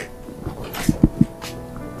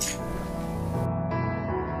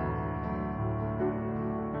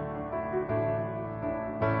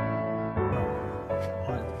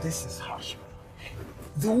 This is harsh.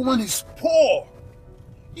 The woman is poor.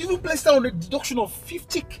 You even placed her on a deduction of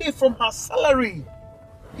 50k from her salary.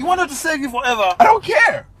 You want her to save you forever? I don't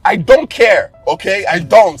care. I don't care, okay? I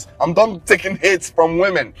don't. I'm done taking hits from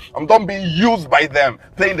women. I'm done being used by them,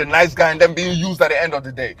 playing the nice guy and then being used at the end of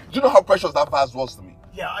the day. Do you know how precious that pass was to me?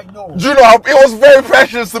 Yeah, I know. Do you know how it was very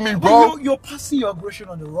precious to me, bro? You're passing your aggression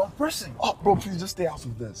on the wrong person. Oh, bro, please just stay out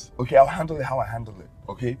of this. Okay, I'll handle it how I handle it.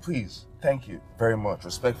 Okay, please. Thank you very much,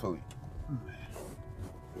 respectfully.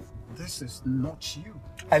 This is not you.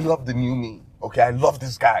 I love the new me. Okay, I love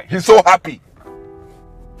this guy. He's so happy.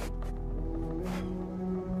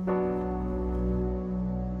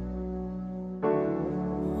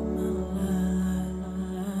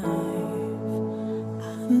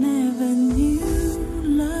 Never knew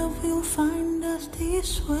love will find us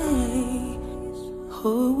this way.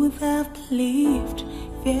 Who would have believed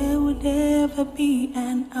there would ever be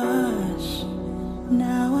an us?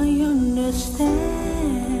 Now I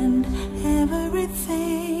understand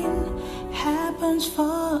everything happens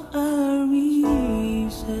for a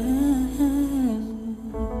reason.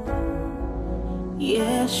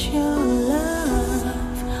 Yes, your love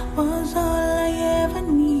was all I ever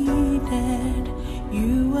needed.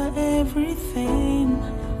 You were everything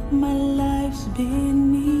my life's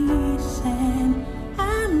been missing.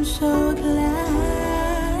 I'm so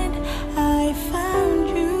glad I found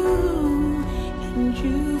you and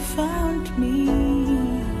you found me.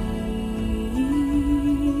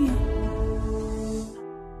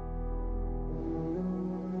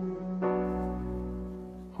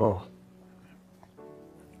 Oh.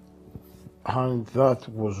 And that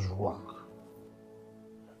was wrong.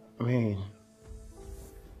 I mean,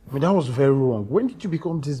 that was very wrong. When did you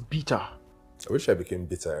become this bitter? I wish I became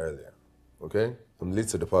bitter earlier, okay? I'm late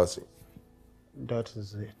to the party. That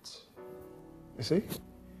is it. You see?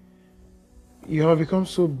 You have become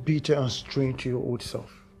so bitter and strange to your old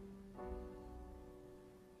self.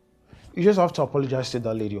 You just have to apologize to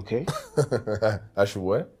that lady, okay? I should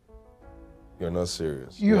what? You're not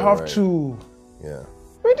serious. You You're have right. to. Yeah.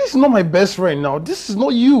 I mean, this is not my best friend now. This is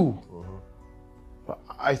not you. But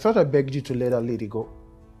I thought I begged you to let that lady go.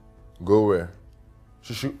 Go where?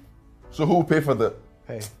 So who will pay for the...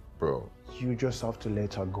 Hey. Bro. You just have to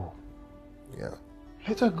let her go. Yeah.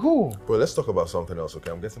 Let her go. Bro, let's talk about something else,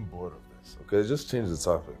 okay? I'm getting bored of this, okay? Just change the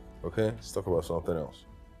topic, okay? Let's talk about something else.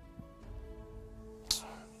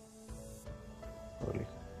 Really?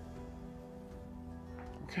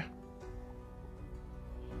 Okay.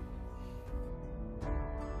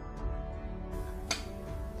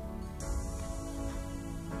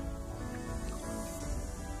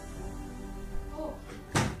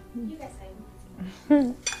 You guys are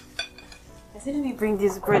I said, let me bring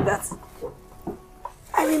this bread that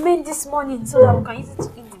I remade this morning so that we can use it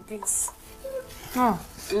to eat the beans. Oh.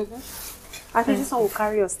 I think this one will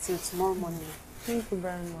carry us till tomorrow morning. Thank you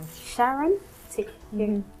very much. Sharon, take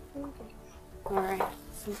care. Alright.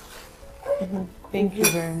 Thank you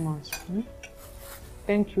very much.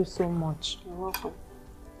 Thank you so much. You're welcome.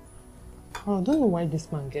 Oh, I don't know why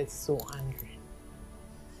this man gets so angry.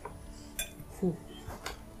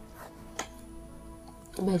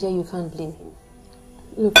 Major, you can't blame him.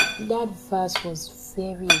 Look, that verse was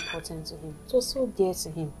very important to him. It was so dear to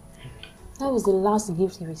him. That was the last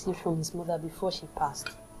gift he received from his mother before she passed.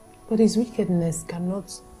 But his wickedness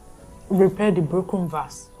cannot repair the broken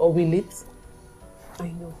vase, or will it? I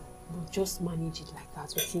know, but just manage it like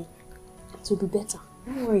that, okay? It will be better.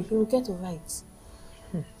 Don't worry, he will get it right.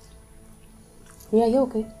 Yeah, you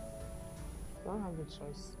okay? I don't have a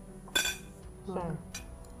choice. Sorry.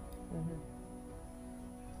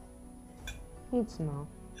 Eat now.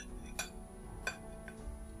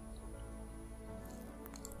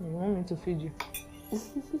 You want me to feed you?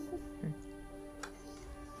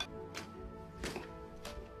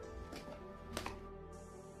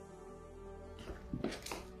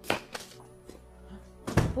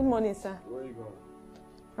 Good morning, sir. Where are you going?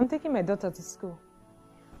 I'm taking my daughter to school.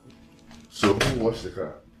 So who washed the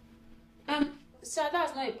car? Sir,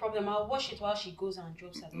 that's not a problem. I'll wash it while she goes and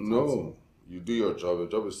drops her. No, you do your job. Your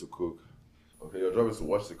job is to cook. Okay, your job is to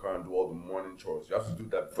wash the car and do all the morning chores. You have to do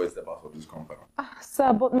that before you step out of this compound.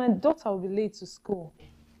 Sir, but my daughter will be late to school.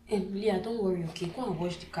 Leah, don't worry, okay? Go and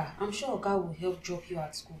wash the car. I'm sure Oga will help drop you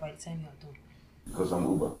at school by the time you are done. Because I'm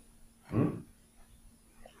Uber.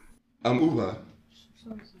 I'm Uber?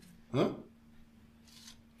 Sorry, sir. Huh?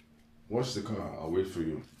 Wash the car. I'll wait for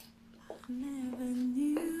you. Never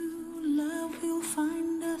knew love will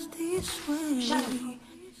find us this way.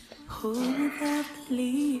 Who would have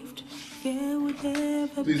believed there would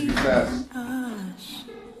ever Please be be fast. us?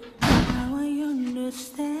 Now I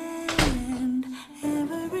understand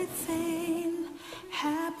everything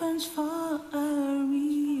happens for a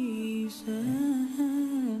reason.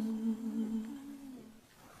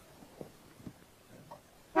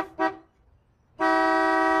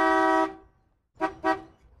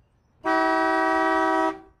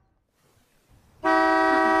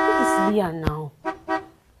 Leah now.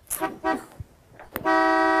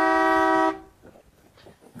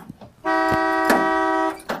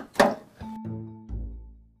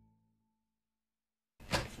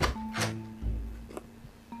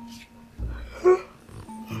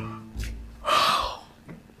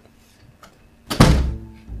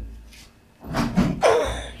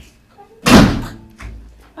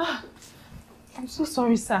 I'm so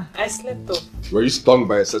sorry, sir. I slept off. Were you stung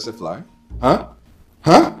by a tsetse fly? Huh?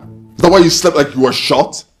 Huh? Is that why you slept like you were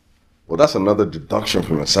shot? Well, that's another deduction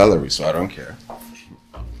from your salary, so I don't care.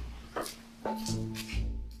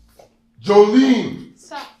 Jolene!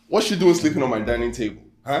 Sir. What's she doing sleeping on my dining table?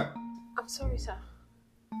 Huh? I'm sorry, sir.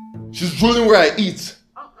 She's drooling where I eat.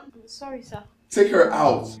 I'm sorry, sir. Take her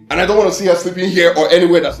out. And I don't want to see her sleeping here or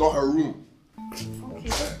anywhere that's not her room. Okay.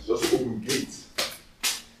 Just open gates.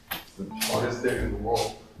 It's the hardest thing in the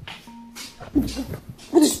world.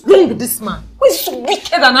 What is wrong with this man? Who is so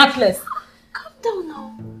wicked and heartless? Calm down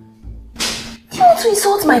now. You want to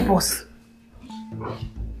insult my boss?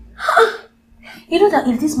 Huh? You know that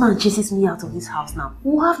if this man chases me out of this house now,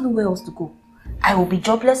 we'll have nowhere else to go. I will be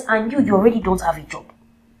jobless and you already don't have a job.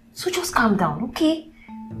 So just calm down, okay?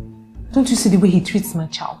 Don't you see the way he treats my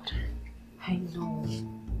child? I know.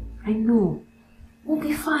 I know. We'll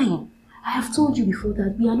be fine. I have told you before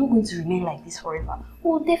that we are not going to remain like this forever.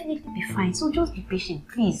 We'll definitely be fine, so just be patient,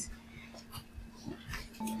 please.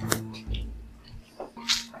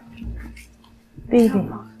 Baby.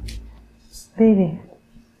 Baby.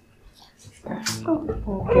 Oh,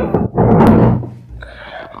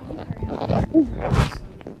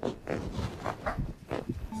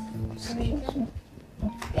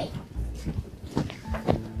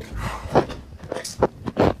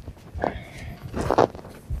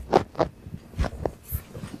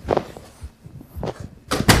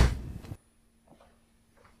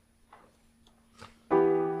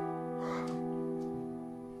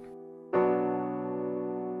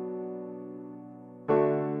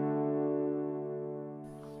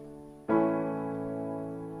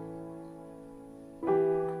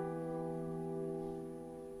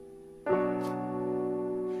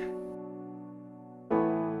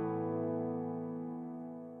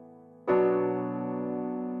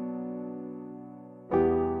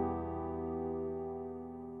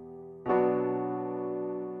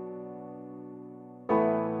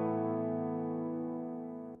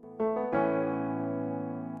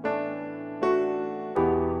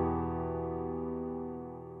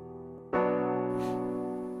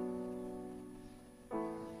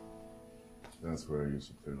 That's where I used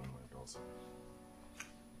to play on my daughter.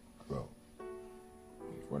 Well,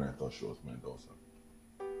 when I thought she was my daughter.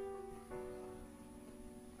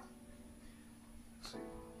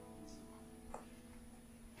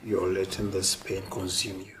 You're letting this pain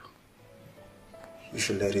consume you. You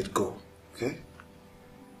should let it go, okay?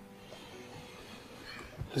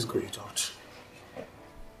 Let's go eat out.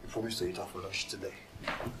 promised to eat out for lunch today.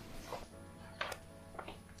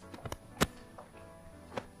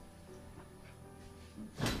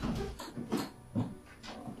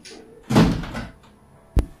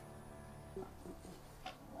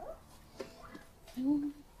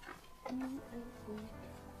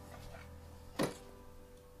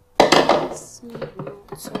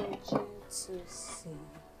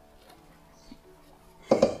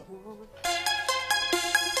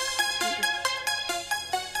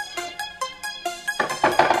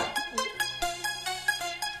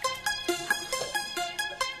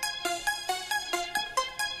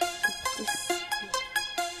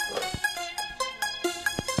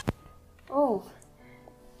 Oh,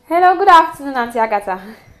 hello, good afternoon, Auntie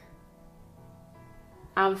Agatha.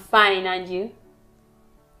 I'm fine, and you?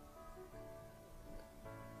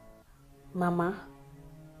 Mama?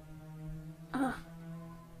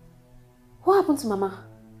 What happened to Mama?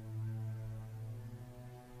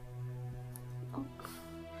 Oh.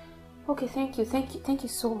 Okay, thank you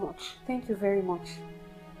so much. Thank you very much.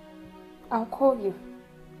 I'll call you.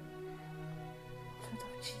 Blood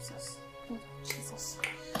of Jesus, blood of Jesus.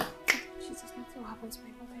 Nothing will happen to my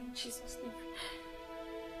mother in Jesus' name.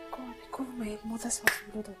 God, cover my mother's house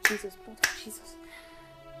with blood of Jesus, blood of Jesus.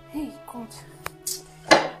 Hey, God.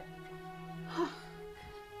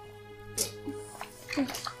 Blood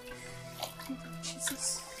of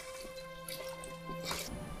Jesus.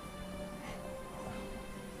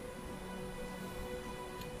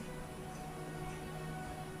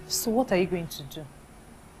 So what are you going to do?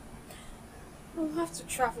 I'll have to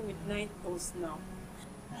travel with 9 bus now.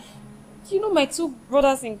 You know my 2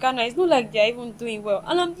 brothers in Ghana, it's not like they're even doing well.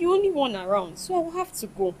 And I'm the only one around, so I will have to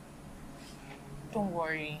go. Don't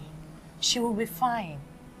worry. She will be fine.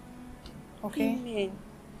 Okay? Amen.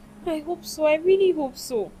 I hope so. I really hope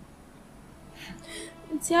so.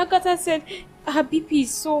 Auntie Agatha said her BP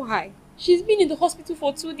is so high. She's been in the hospital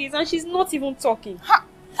for 2 days and she's not even talking. Ha!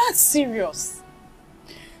 That's serious.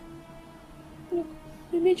 Look,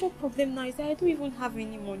 the major problem now is that I don't even have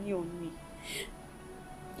any money on me.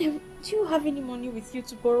 Do you have any money with you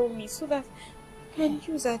to borrow me so that I can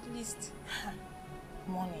use at least?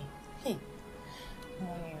 Money. Hey.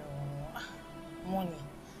 Money.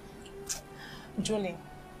 Jolene.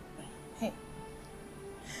 Hey.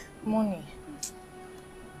 Money.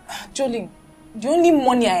 Jolene, the only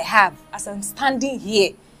money I have as I'm standing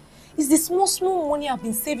here is the small money I've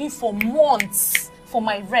been saving for months for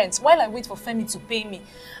my rent while I wait for Femi to pay me.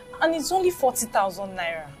 And it's only 40,000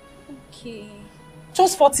 naira. Okay.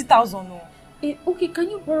 Just 40,000, no. Okay, can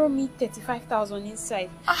you borrow me 35,000 inside?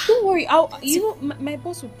 Don't worry, my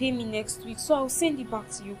boss will pay me next week, so I'll send it back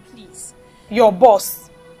to you, please. Your boss?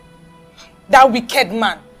 That wicked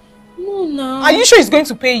man? No. Are you sure he's going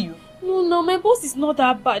to pay you? No, my boss is not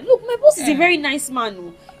that bad. Look, my boss is a very nice man.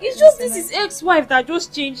 No. It's just this his ex-wife that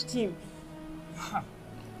just changed him.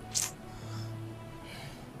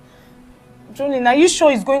 Jolene, are you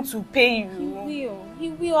sure he's going to pay you? He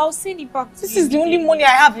will. I'll send it back to you. This is the only money I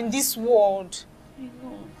have in this world. I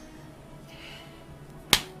know.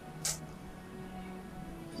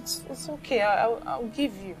 It's okay. I'll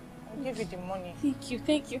give you. I'll give you the money. Thank you.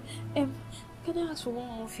 Can I ask for one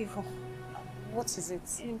more favor? What is it?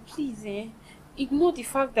 Please, ignore the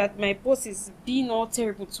fact that my boss is being all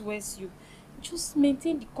terrible towards you. Just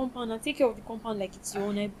maintain the compound and take care of the compound like it's your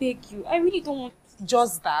own. I beg you. I really don't want...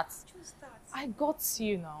 Just that? Just that. I got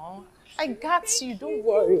you now. I got you. Don't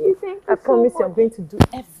worry. I promise you I'm going to do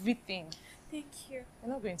everything. Thank you.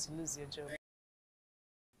 You're not going to lose your job.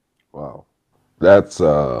 Wow.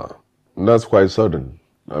 That's quite sudden.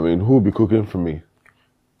 I mean, who'll be cooking for me?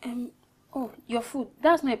 Oh, your food.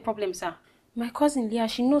 That's not a problem, sir. My cousin Leah,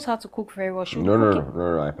 she knows how to cook very well.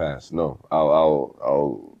 No, I pass. No,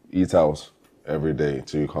 I'll eat out every day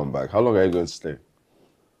till you come back. How long are you going to stay?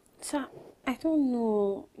 Sir, I don't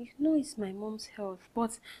know. You know it's my mom's health,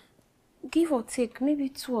 but give or take, maybe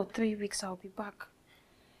 2 or 3 weeks I'll be back.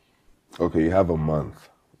 Okay, you have a month,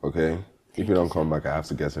 okay? If you don't come back, I have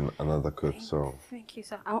to get in another cook, so... Thank you,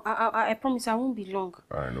 sir. I promise I won't be long.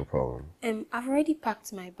 Alright, no problem. I've already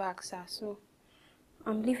packed my bag, sir, so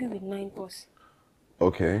I'm leaving with 9 bus.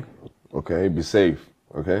 Okay, be safe,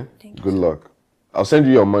 okay? Thank you, Good luck. I'll send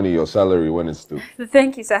you your money, your salary when it's due.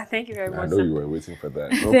 Thank you, sir. Thank you very much, I know sir. you were waiting for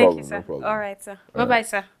that. No Thank problem, you, sir. no problem. All right, sir. Bye-bye,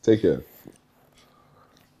 sir. Take care.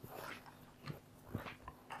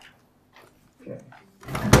 Okay.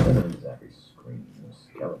 I don't know exactly screaming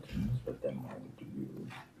skeletons, but then neither do you.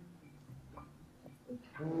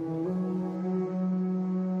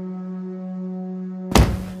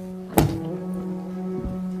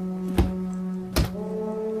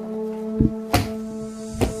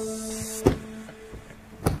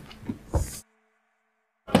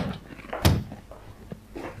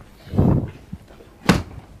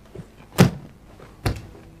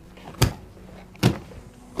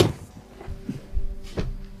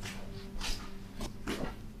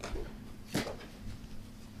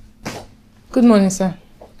 Good morning, sir.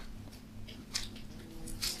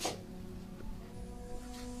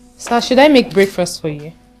 Sir, should I make breakfast for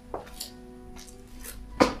you?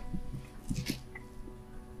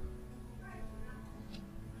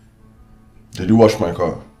 Did you wash my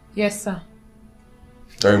car? Yes, sir.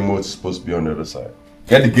 That remote's supposed to be on the other side.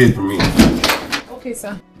 Get the gate for me. Okay,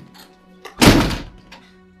 sir.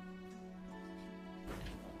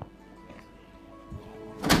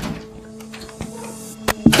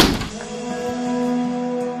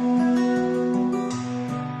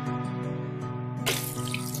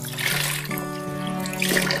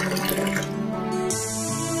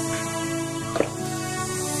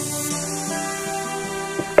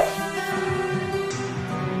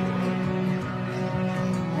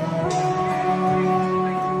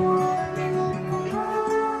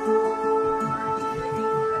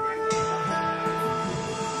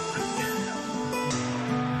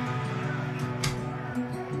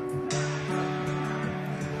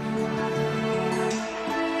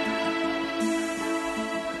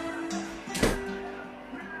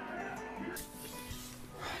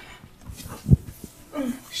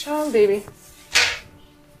 Sharon, baby.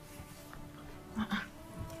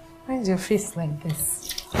 Why is your face like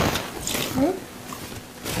this? Are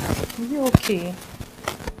you okay?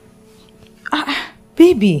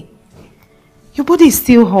 Baby, your body is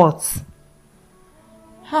still hot.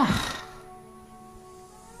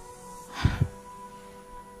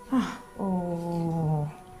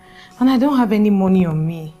 Oh, and I don't have any money on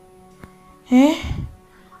me. Eh?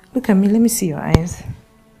 Look at me, let me see your eyes.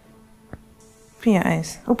 Open your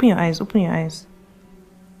eyes. Open your eyes. Open your eyes.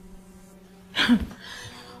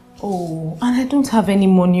 Oh, and I don't have any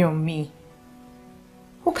money on me.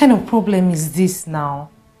 What kind of problem is this now?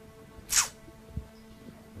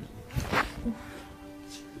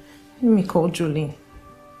 Let me call Julie.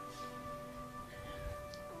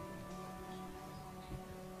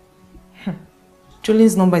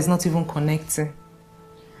 Julie's number is not even connecting.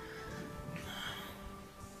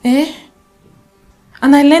 Eh?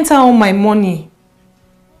 And I lent her all my money.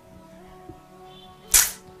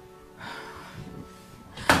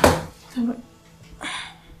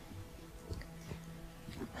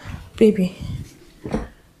 Baby,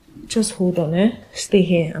 just hold on, eh? Stay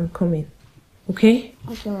here, I'm coming. Okay?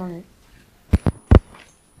 Okay, mommy.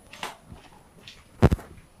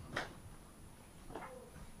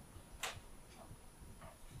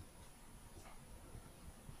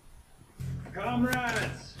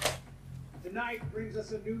 Comrades, tonight brings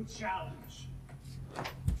us a new challenge.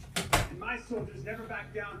 And my soldiers never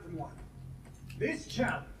back down from one. This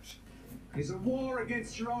challenge is a war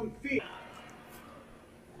against your own fear.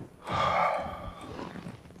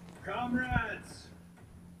 Comrades,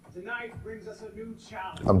 tonight brings us a new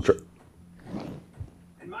challenge.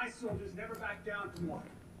 And my soldiers never back down from one.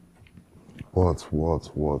 What?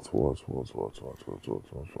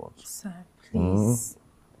 Sir, please.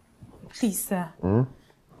 Please, sir.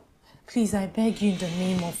 Please, I beg you in the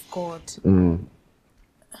name of God.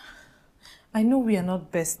 I know we are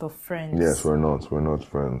not best of friends. Yes, we're not. We're not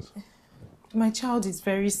friends. My child is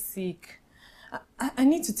very sick. I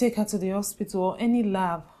need to take her to the hospital or any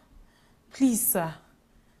lab. Please, sir.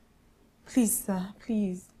 Please, sir.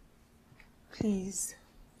 Please. Please.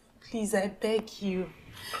 Please, I beg you.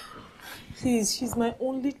 Please, she's my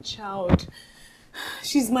only child.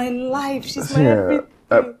 She's my life. She's my everything.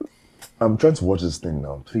 I'm trying to watch this thing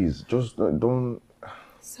now. Please, just don't...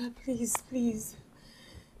 Sir, please, please.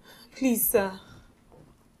 Please, sir.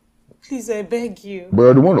 Please, I beg you. But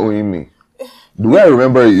you're the one owing me. The way I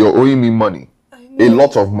remember it, you're owing me money. A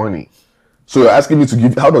lot of money. So you're asking me to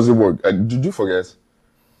give... How does it work? Did you forget?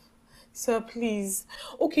 Sir, please.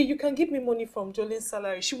 Okay, you can give me money from Jolene's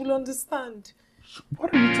salary. She will understand.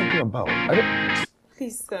 What are you talking about?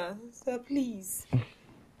 Please, sir. Sir, please.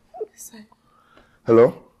 Sir.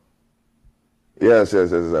 Hello? Yes. I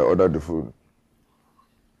ordered the food.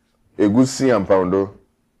 A good sea and poundo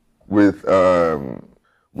with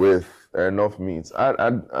enough meat.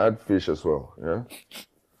 Add fish as well. Yeah.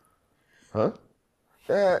 Huh?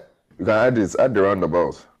 Yeah. You can add this. Add the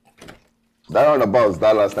roundabout. That roundabout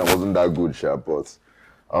that last time wasn't that good, sure, but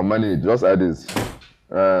I'll manage. Just add this.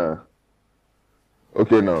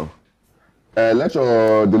 Okay now. Let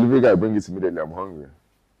your delivery guy bring it immediately. I'm hungry.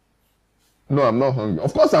 No, I'm not hungry.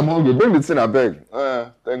 Of course I'm hungry. Bring the thing, I beg.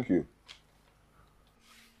 Thank you.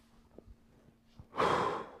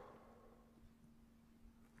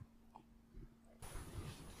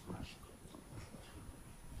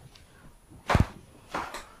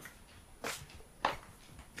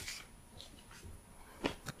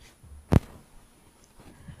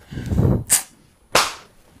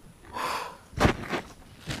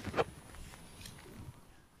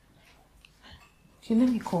 Okay, let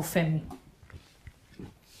me call Femi.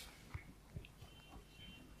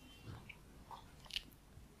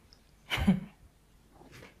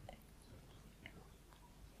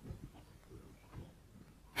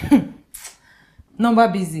 Number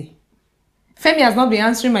busy. Femi has not been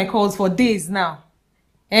answering my calls for days now.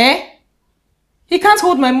 Eh? He can't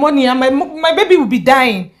hold my money and my baby will be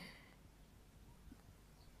dying.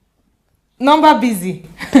 Number busy.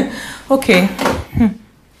 Okay.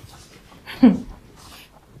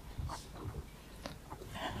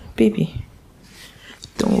 Baby,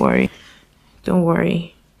 don't worry. Don't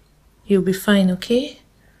worry. You'll be fine, okay?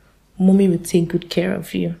 Mommy will take good care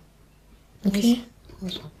of you. Okay?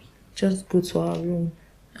 Yes. Just go to our room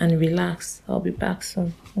and relax. I'll be back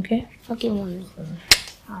soon, okay? Okay, Mommy.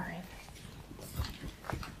 Alright.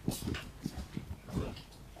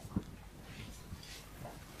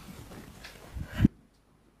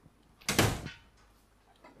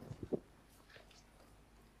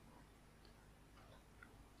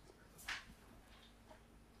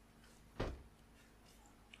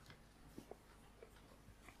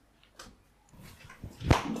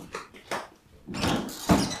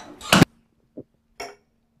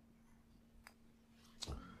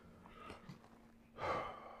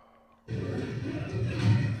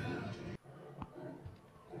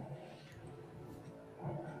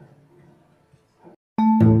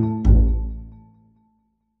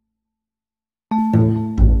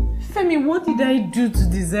 Femi, what did I do to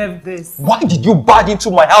deserve this? Why did you barge into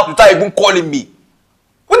my house without even calling me?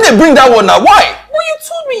 When did they bring that one now? Why? Well, you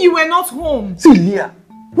told me you were not home. See, Leah,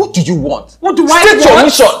 what do you want? What do I State want? your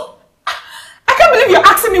mission. I can't believe you're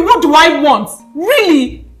asking me what do I want?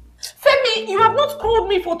 Really? Femi, you have not called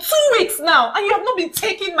me for 2 weeks now and you have not been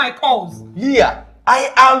taking my calls. Leah,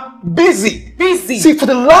 I am busy. Busy? See, for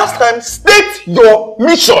the last time, state your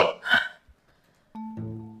mission.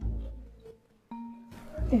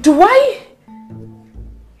 Do I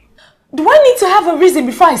need to have a reason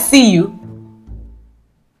before I see you?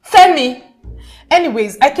 Femi,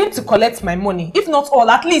 anyways, I came to collect my money. If not all,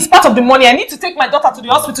 at least part of the money. I need to take my daughter to the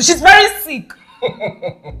hospital. She's very sick.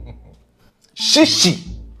 Shishi,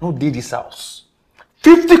 no dey this house.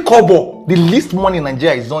 50 kobo, the least money in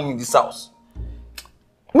Nigeria is on in this house.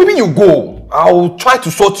 Maybe you go. I'll try to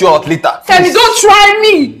sort you out later. Femi, don't try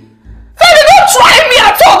me. Femi, don't try me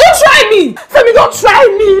at all. Don't try me. Femi, don't try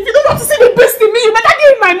me. If you don't want to see the best in me, you better give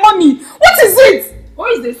me my money. What is it?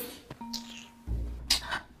 What is this?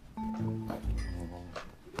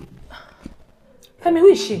 Femi, who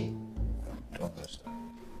is she? Don't understand.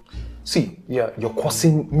 See, yeah, you're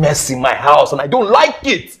causing mess in my house and I don't like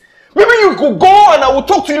it. Maybe you could go and I will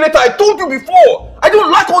talk to you later. I told you before. I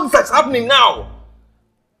don't like all this that's happening now.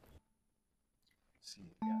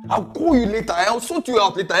 I'll call you later. I'll sort you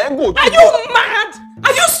out later. Go. Are you mad?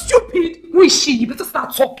 Are you stupid? Who is she? You better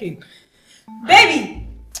start talking. Baby,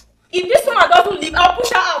 if this woman doesn't leave, I'll push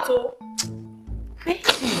her out. Oh. Baby.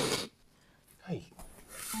 Hey.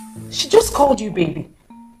 She just called you baby.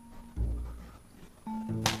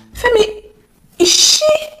 Femi, is she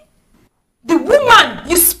the woman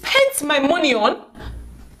you spent my money on?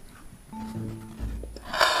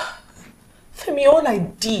 Femi, all I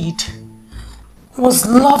did was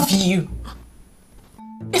love you.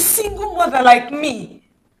 A single mother like me.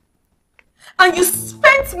 And you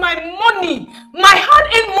spent my money, my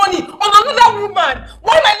hard-earned money, on another woman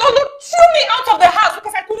while my Lolo threw me out of the house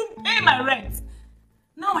because I couldn't pay my rent.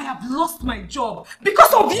 Now I have lost my job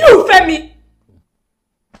because of you, Femi.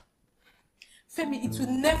 Femi, it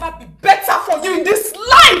will never be better for you in this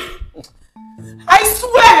life. I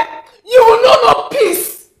swear, you will know no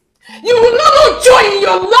peace. You will know no joy in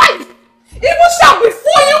your life. Even shall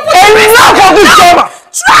before you will enough of this drama!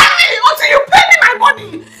 Try me until you pay me my money!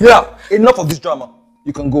 Yeah, enough of this drama.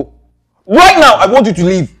 You can go. Right now, I want you to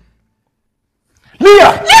leave.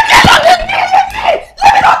 Leah! You cannot leave me!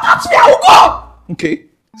 Let me not touch me, I will go! Okay,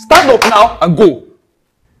 stand up now and go.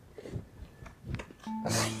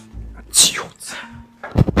 Idiot.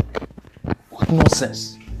 What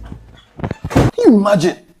nonsense. Can you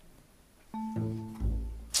imagine?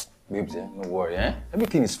 Babes, no worry,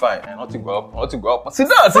 everything is fine. Nothing go up, nothing go up. Sit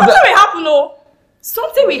down, sit down. Something will happen, oh.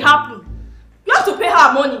 Something will happen. You have to pay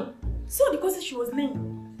her money. See all the causes she was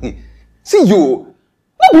laying. Hey, see you.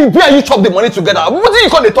 Not be where you chop the money together. What do you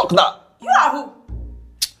call the talk now? You are who?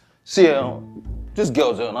 See, these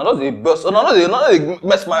girls, now they burst, now they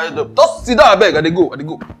mess my head up. Just sit down, I beg, I they go. Go,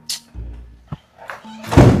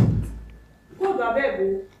 I beg,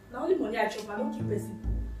 go. Now only money I chop, I don't keep person.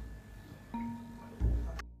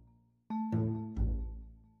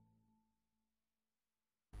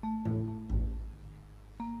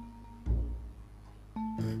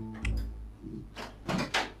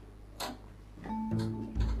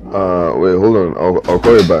 Wait, hold on. I'll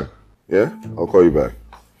call you back. Yeah? I'll call you back.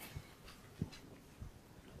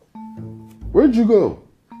 Where'd you go?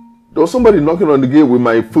 There was somebody knocking on the gate with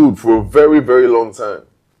my food for a very, very long time.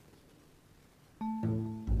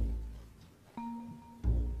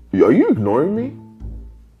 Are you ignoring me?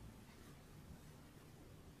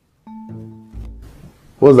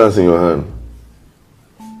 What's that in your hand?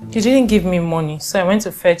 You didn't give me money, so I went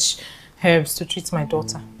to fetch herbs to treat my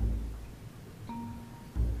daughter.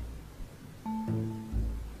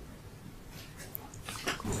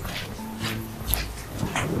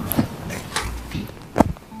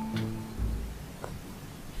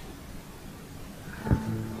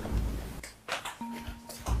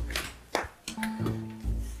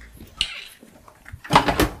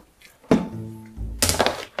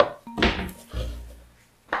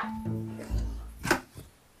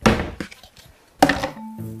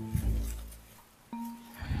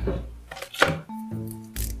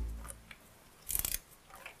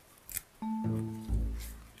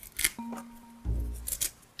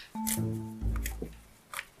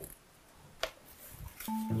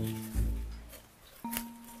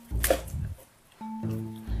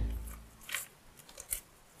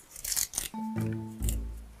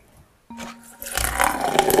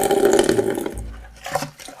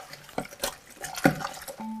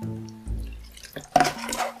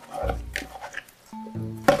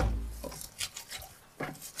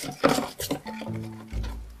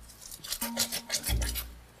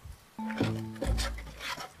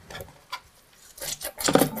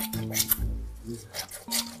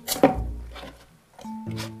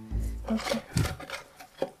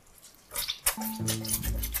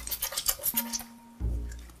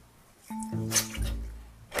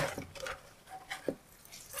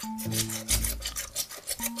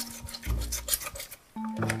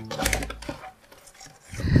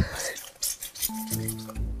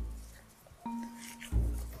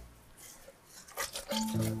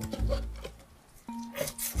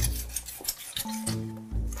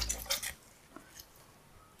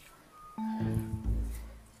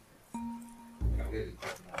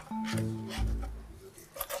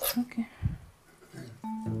 Okay.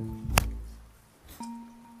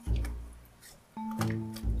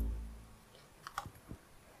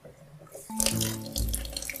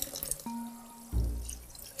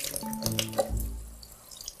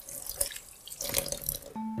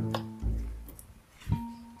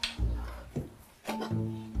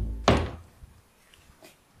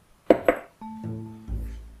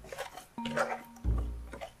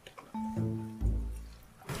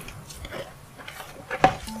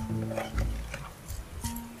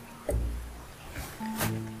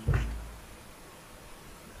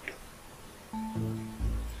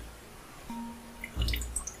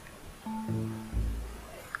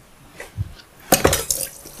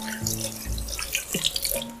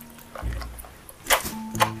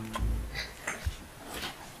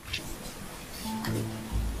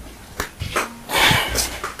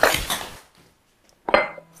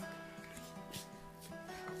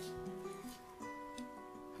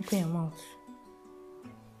 Open your mouth.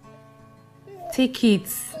 Take it.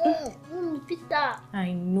 Peter.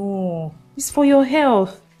 I know. It's for your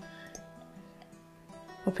health.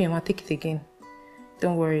 Open your mouth. Take it again.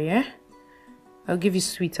 Don't worry, eh? I'll give you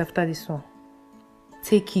sweets after this one.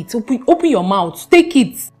 Take it. Open your mouth. Take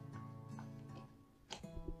it.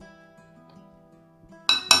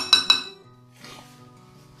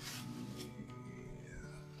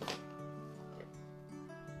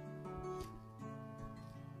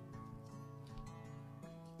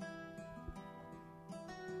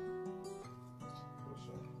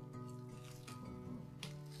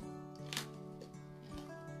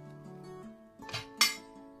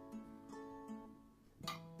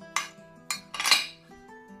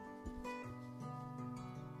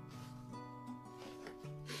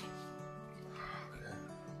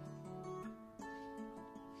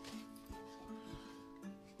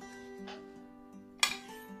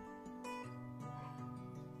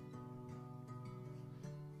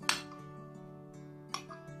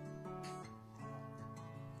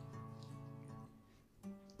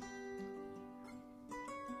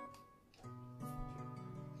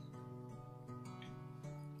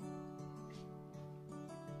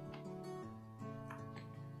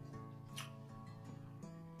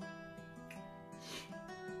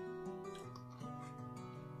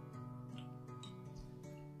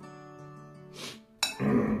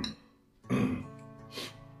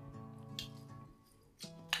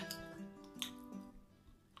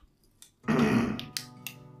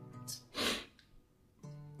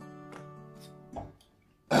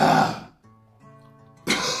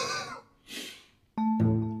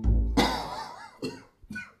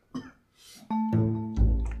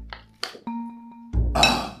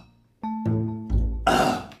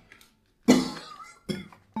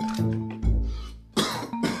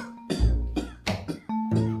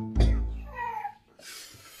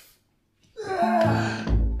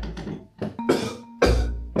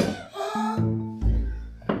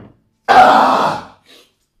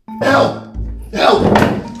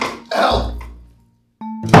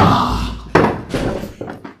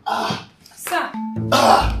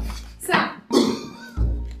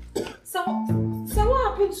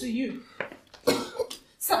 to you?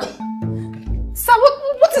 Sir, sir,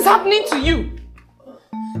 what is happening to you?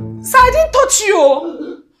 Sir, I didn't touch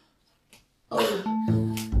you.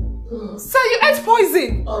 Sir, you ate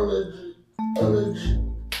poison.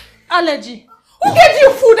 Allergy. Who gave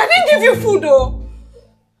you food? I didn't give you food, though.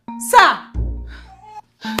 Sir,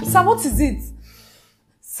 what is it?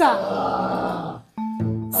 Sir.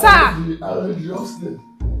 Allergy upstairs.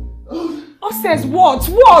 Upstairs, what?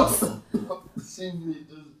 What? See me,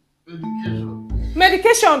 medication.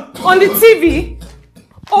 Medication on the TV?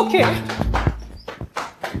 Okay.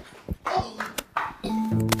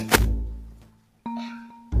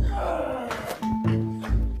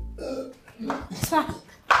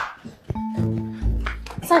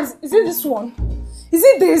 Sir, is it this one? Is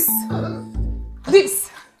it this?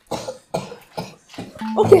 This?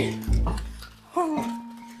 Okay.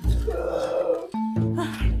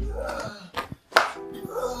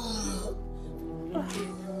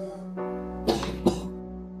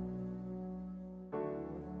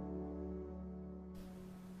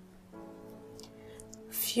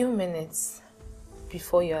 Few minutes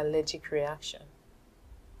before your allergic reaction,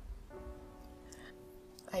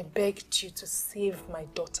 I begged you to save my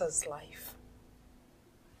daughter's life.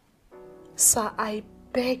 Sir, I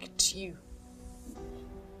begged you.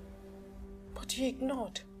 But you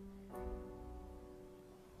ignored.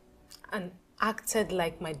 And acted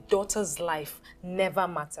like my daughter's life never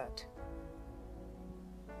mattered.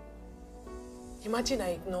 Imagine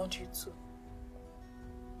I ignored you too.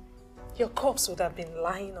 Your corpse would have been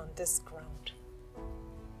lying on this ground.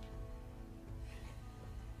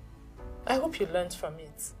 I hope you learned from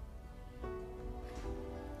it.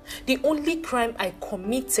 The only crime I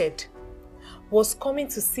committed was coming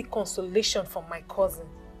to seek consolation from my cousin.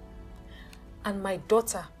 And my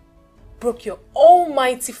daughter broke your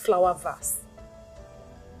almighty flower vase.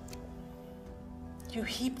 You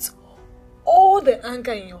heaped all the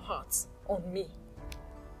anger in your heart on me,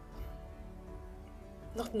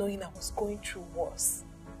 not knowing I was going through worse.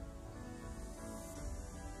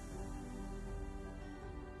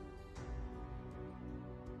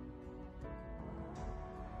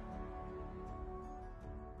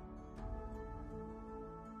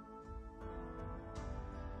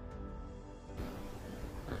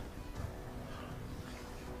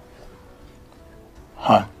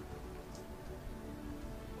 Hon,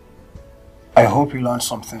 I hope you learned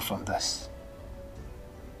something from this.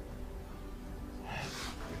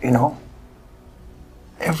 You know,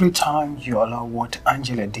 every time you allow what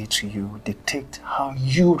Angela did to you dictate how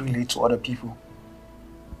you relate to other people,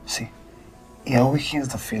 see, it weakens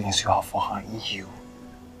the feelings you have for her in you.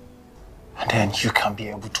 And then you can be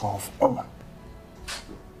able to move on.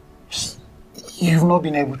 You've not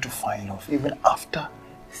been able to find love even after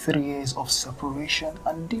 3 years of separation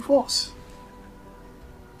and divorce.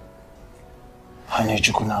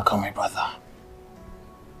 Hanyajukunaka, my brother.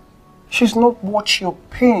 She's not worth your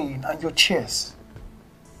pain and your tears.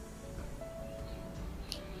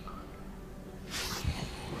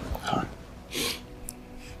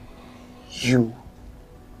 You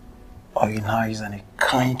are a nice and a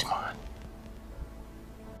kind man.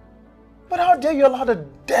 But how dare you allow the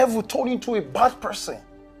devil turn into a bad person?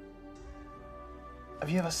 Have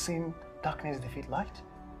you ever seen darkness defeat light?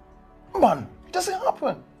 Man, it doesn't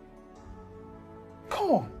happen.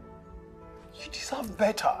 Come on. You deserve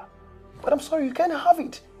better. But I'm sorry, you can't have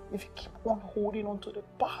it if you keep on holding on to the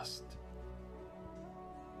past.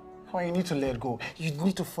 Come on, you need to let go. You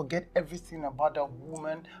need to forget everything about that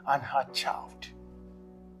woman and her child.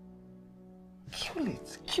 Kill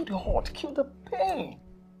it. Kill the hurt. Kill the pain.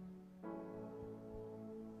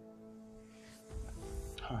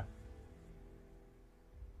 Hon,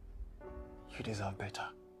 you deserve better.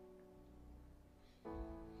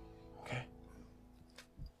 Okay?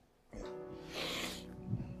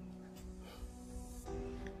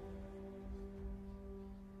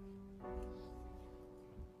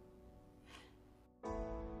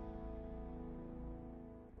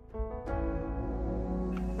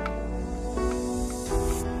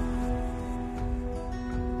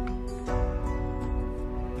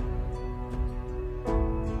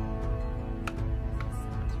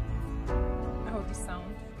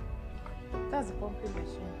 That's the pumping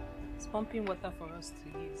machine. It's pumping water for us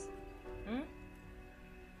to use.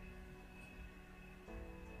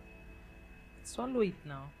 Swallow it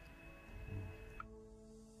now.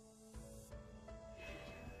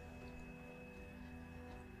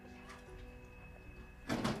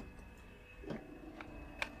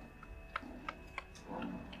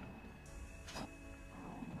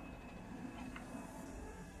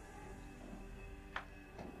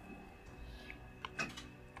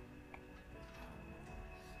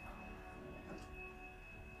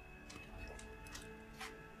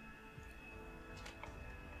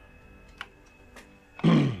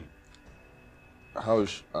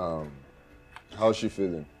 how's she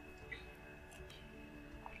feeling?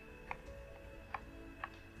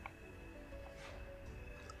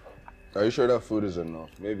 Are you sure that food is enough?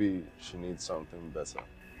 Maybe she needs something better.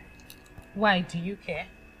 Why do you care?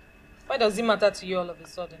 Why does it matter to you all of a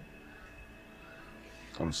sudden?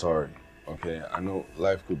 I'm sorry, okay? I know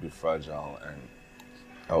life could be fragile and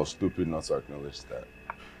I was stupid not to acknowledge that.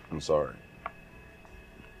 I'm sorry.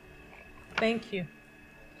 Thank you.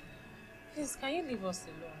 Please, can you leave us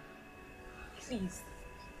alone? Please.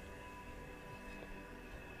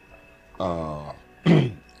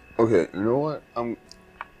 Okay, you know what? I'm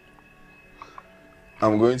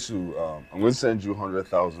going to send you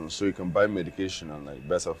 100,000 so you can buy medication and like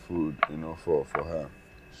better food, you know, for her.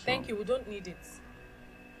 So. Thank you. We don't need it.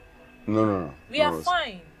 No. We are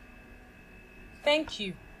fine. Thank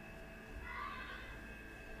you.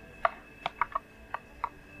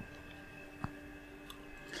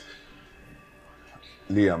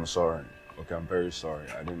 Lee, I'm sorry. Okay, I'm very sorry.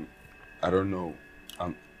 I don't know.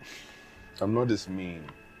 I'm not this mean.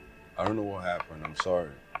 I don't know what happened. I'm sorry.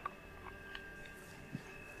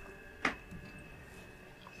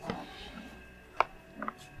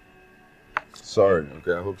 Sorry,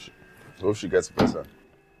 okay, I hope she gets better.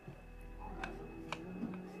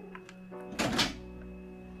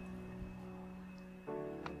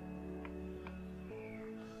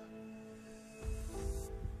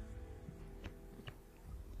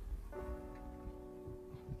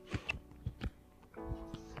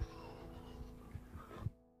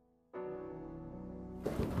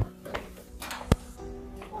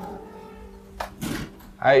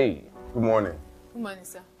 Hi, good morning. Good morning,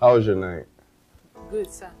 sir. How was your night? Good,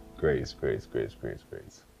 sir. Great.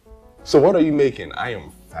 So what are you making? I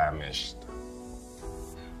am famished.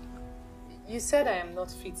 You said I am not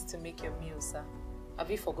fit to make your meal, sir. Have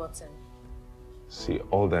you forgotten? See,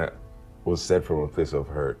 all that was said from a place of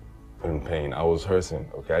hurt and pain. I was hurting,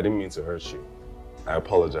 okay? I didn't mean to hurt you. I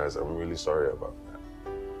apologize. I'm really sorry about that.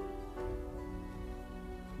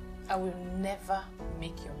 I will never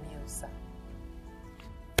make your meal, sir.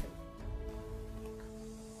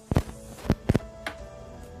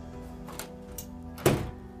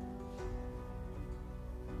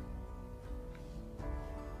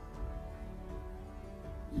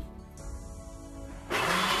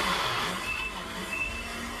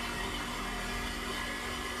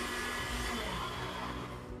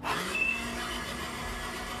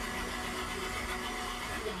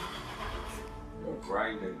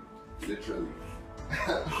 Grinding, literally.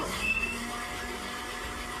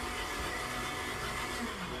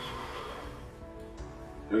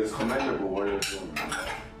 It was commendable what you're doing.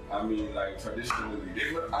 I mean, like, traditionally,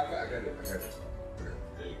 I get it. There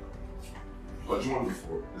you go. But you want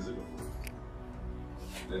before? Is it before?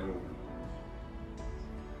 Then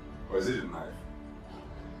or is it a knife?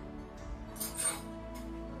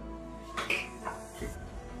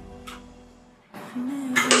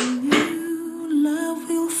 Never knew love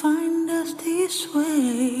will find us this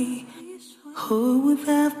way. Who would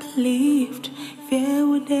have believed there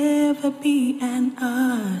would ever be an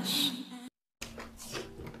us?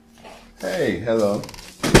 Hey, hello.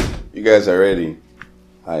 You guys are ready?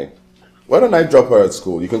 Hi. Why don't I drop her at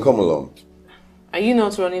school? You can come along. Are you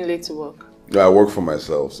not running late to work? No, I work for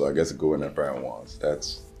myself, so I get to go whenever I want.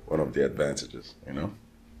 That's one of the advantages, you know?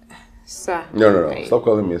 Sir. No. Stop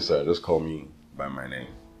calling me sir. Just call me by my name.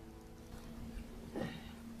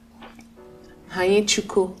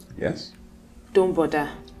 ETIKO. Yes? Don't bother.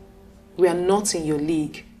 We are not in your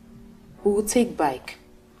league. We will take bike.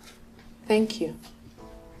 Thank you.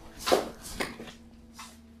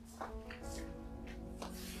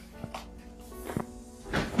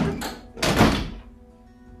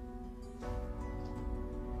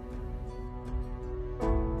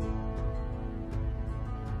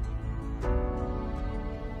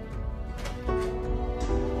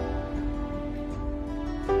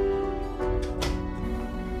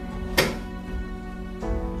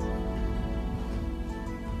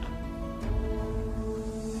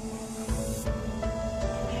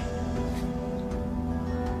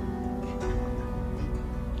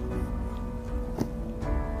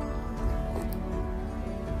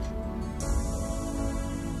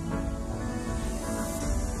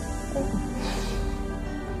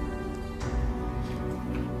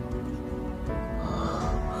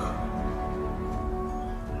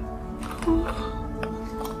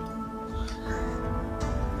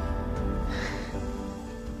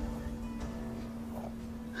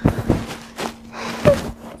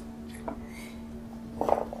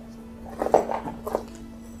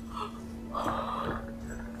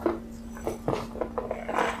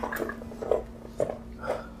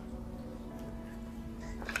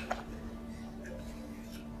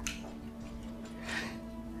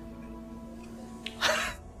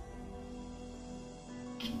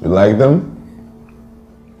 You like them?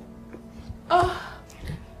 Oh.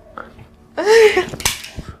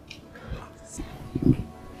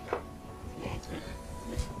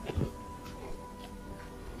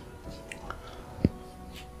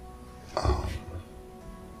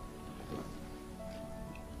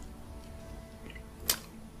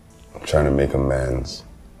 I'm trying to make amends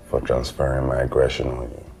for transferring my aggression on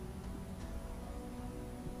you.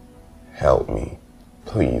 Help me,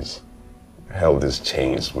 please. Help this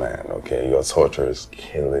changed man, okay? Your torture is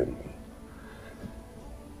killing me.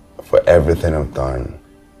 For everything I've done,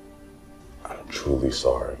 I'm truly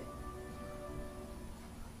sorry.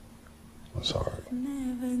 I'm sorry.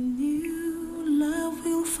 Never knew love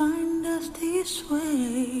will find us this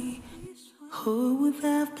way. Who would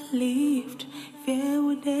have believed there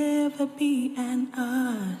would ever be an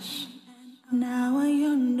us? Now I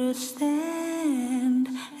understand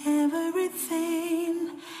everything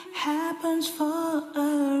happens for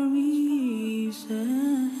a reason.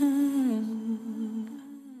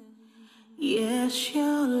 Yes,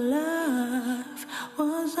 your love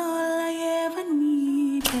was all I ever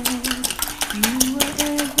needed. You were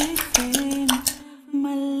everything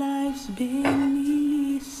my life's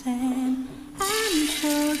been missing. I'm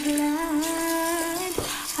so glad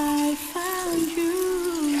I found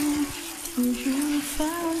you. You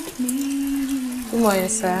found me. Good morning,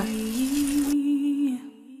 sir.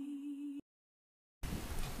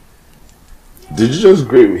 Did you just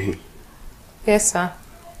greet me? Yes, sir.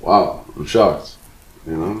 Wow, I'm shocked.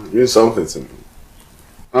 You know, you mean something to me.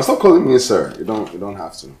 Now stop calling me sir. You don't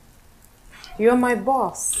have to. You're my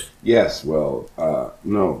boss. Yes, well,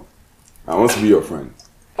 no. I want to be your friend.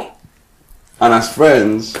 And as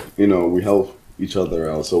friends, you know, we help each other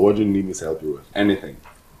out. So what do you need me to help you with? Anything.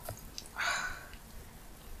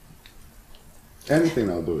 Anything,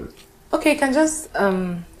 I'll do it. Okay, you can just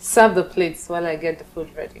serve the plates while I get the food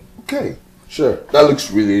ready. Okay, sure. That looks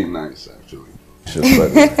really nice, actually. Just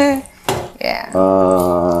like that.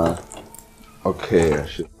 Yeah. Okay, I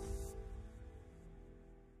should.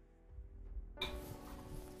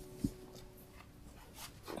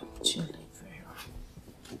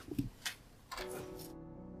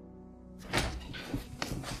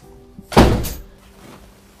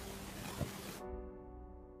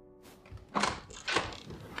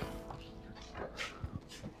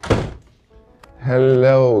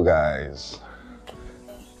 Hello, guys.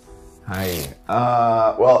 Hi.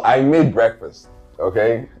 Well, I made breakfast,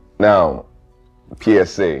 okay? Now,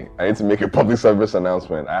 PSA, I need to make a public service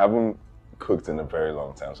announcement. I haven't cooked in a very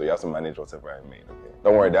long time, so you have to manage whatever I made, okay?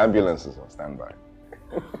 Don't worry, the ambulance is on standby.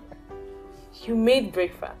 You made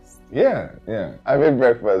breakfast? Yeah. I made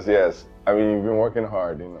breakfast, yes. I mean, you've been working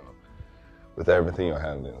hard, you know, with everything you're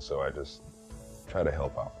handling, so I just try to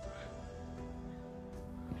help out.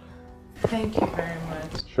 Thank you very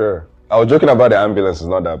much. Sure. I was joking about the ambulance, it's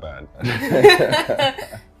not that bad.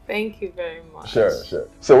 Thank you very much. Sure.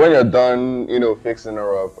 So when you're done, you know, fixing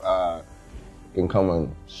her up, you can come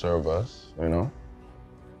and serve us, you know?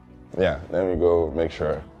 Yeah, let me go make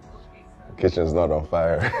sure the kitchen's not on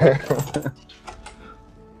fire.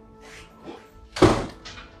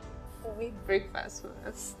 We breakfast for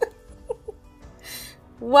us.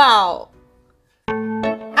 Wow.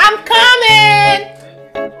 I'm coming!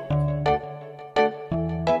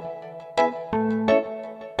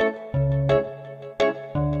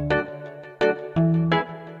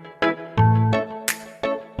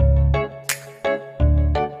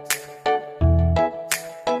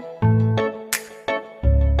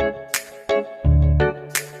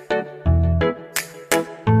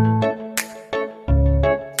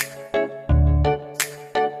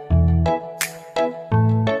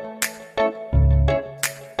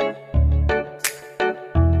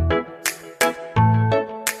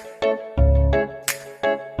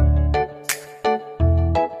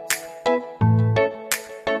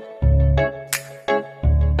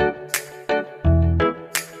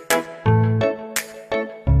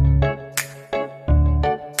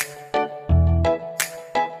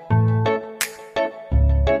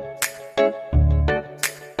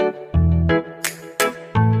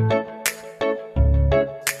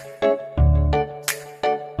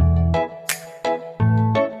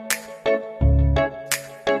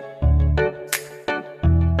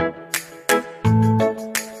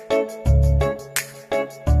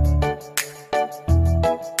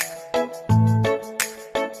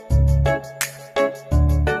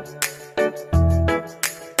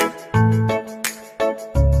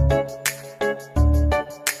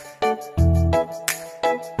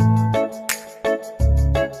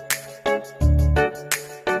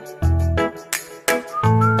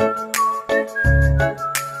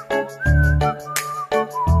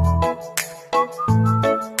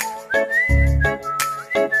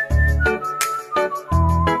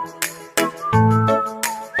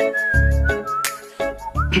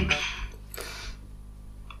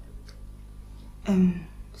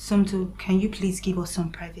 Somto, can you please give us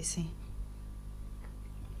some privacy?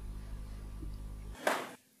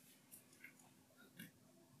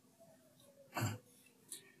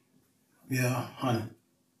 Yeah, honey.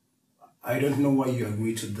 I don't know why you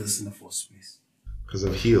agreed to this in the first place. Because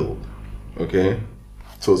I've healed, okay?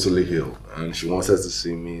 Totally healed. And she wanted to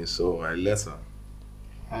see me, so I let her.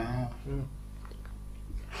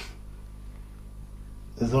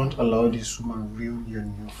 Don't allow this woman ruin your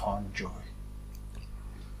newfound joy.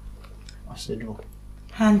 I said, look.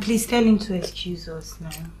 Han, please tell him to excuse us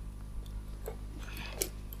now.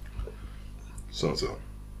 So.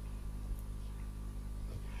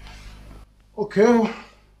 Okay,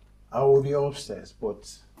 I will be upstairs, but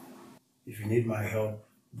if you need my help,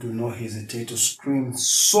 do not hesitate to scream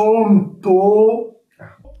Somto.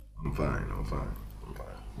 I'm fine.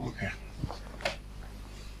 Okay.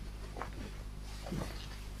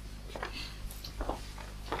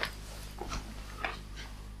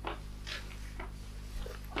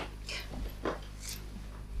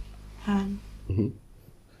 Han,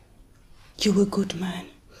 you're a good man.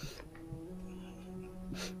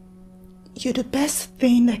 You're the best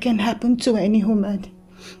thing that can happen to any woman.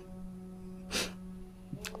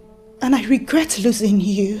 And I regret losing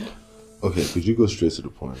you. Okay, could you go straight to the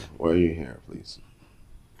point? Why are you here, please?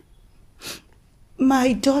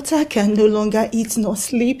 My daughter can no longer eat nor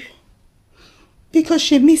sleep because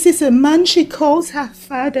she misses a man she calls her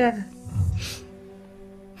father.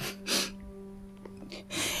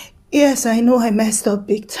 Yes, I know I messed up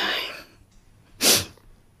big time.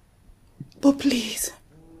 But please,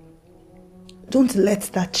 don't let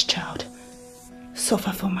that child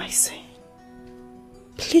suffer for my sake.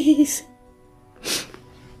 Please,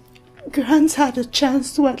 grant her the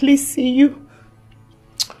chance to at least see you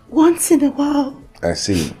once in a while. I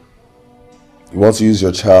see. You want to use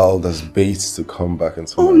your child as bait to come back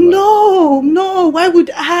into my life? No, why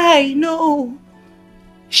would I? No.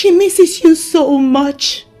 She misses you so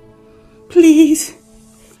much. Please,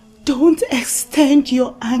 don't extend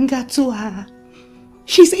your anger to her.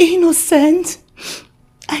 She's innocent.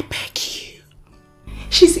 I beg you.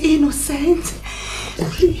 She's innocent.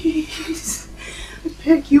 Please. I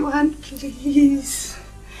beg you, Anne, please.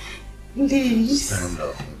 Please. Stand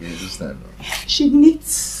up, okay? Just stand up. She needs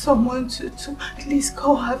someone to at least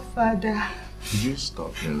call her father. Could you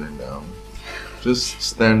stop kneeling down? Just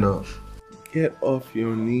stand up. Get off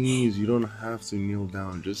your knees. You don't have to kneel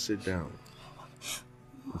down. Just sit down.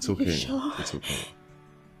 It's okay. You sure? It's okay.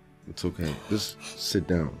 It's okay. Just sit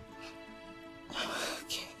down.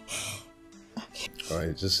 Okay.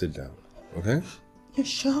 Alright, just sit down. Okay? You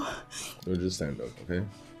sure? Or just stand up, okay?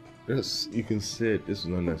 Just, you can sit. This is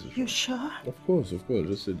not necessary. You sure? Of course.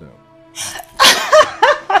 Just sit down.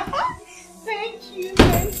 Thank you,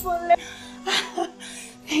 thankful.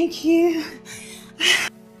 Thank you.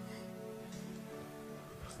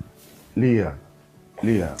 Leah.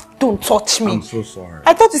 Don't touch me. I'm so sorry.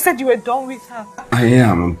 I thought you said you were done with her. I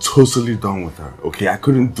am. I'm totally done with her. Okay, I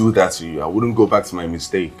couldn't do that to you. I wouldn't go back to my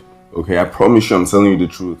mistake. Okay, I promise you I'm telling you the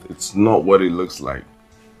truth. It's not what it looks like.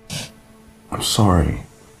 I'm sorry.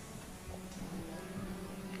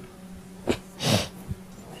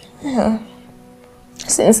 Yeah.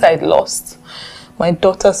 Since I lost my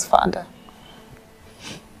daughter's father,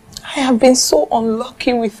 I have been so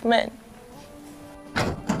unlucky with men.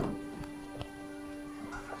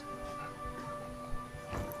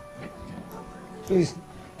 Please,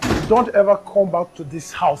 don't ever come back to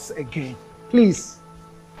this house again. Please.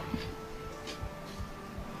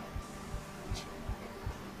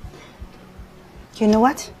 You know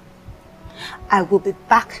what? I will be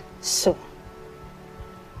back soon.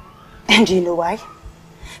 And you know why?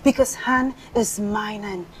 Because Han is mine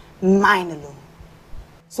and mine alone.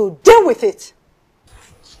 So deal with it.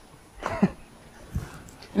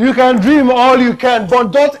 You can dream all you can,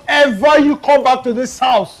 but don't ever you come back to this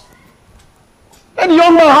house. Let the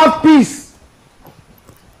young man have peace.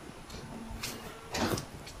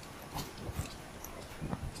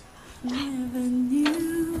 Never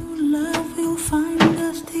knew love will find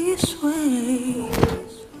us this way.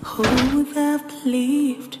 Who would have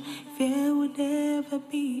believed there would ever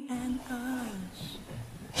be an us?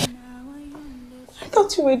 I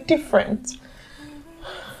thought you were different.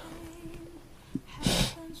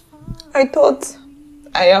 I thought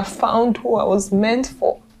I have found who I was meant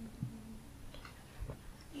for.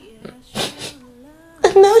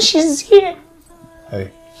 And now she's here.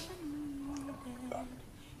 Hey.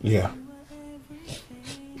 Yeah.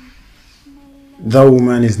 That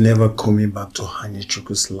woman is never coming back to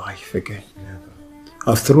Hanyichuku's life again. Never.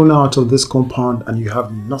 I've thrown her out of this compound and you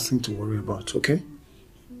have nothing to worry about, okay?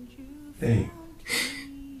 Hey,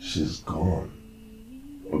 she's gone.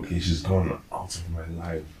 Okay, she's gone out of my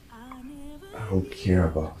life. I don't care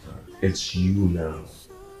about her. It's you now.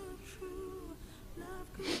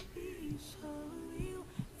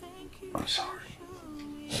 I'm sorry.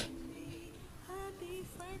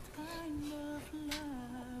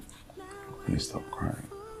 Please stop crying.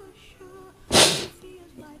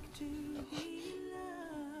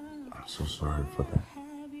 I'm so sorry for that.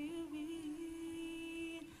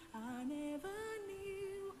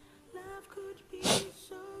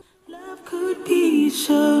 Love could be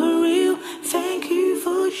so real. Thank you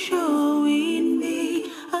for showing me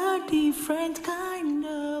a different kind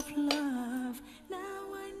of love.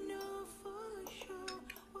 Now I know for sure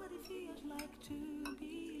what it feels like to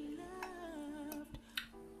be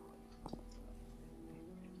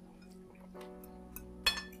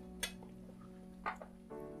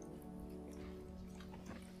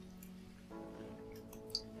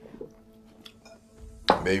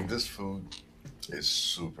loved. Babe, this food is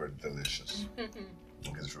super delicious.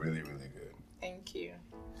 It's really, really good. Thank you.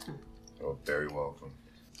 You're very welcome.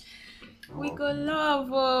 We go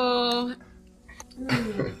love. Oh.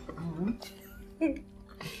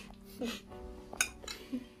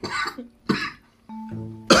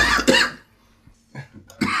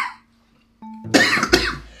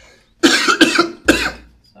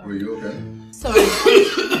 Were you okay? Sorry.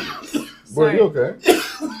 Were you okay?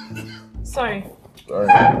 Sorry. Sorry.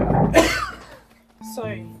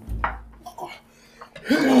 Sorry.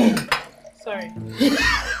 Sorry.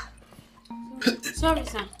 Sorry,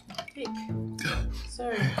 sir. Pick.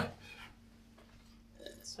 Sorry.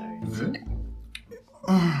 Sorry.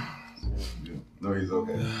 No, he's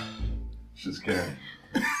okay. She's caring.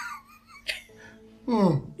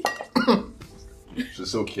 She's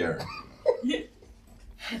so caring.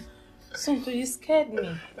 Sonto, you scared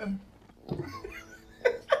me.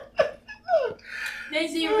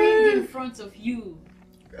 There's a ring in front of you.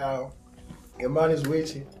 Now, your man is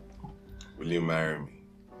waiting. Will you marry me?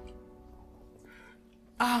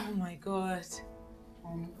 Oh my god.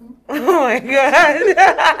 Oh my god.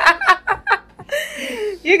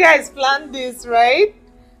 You guys planned this, right?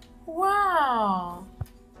 Wow.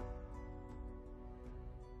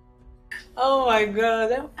 Oh my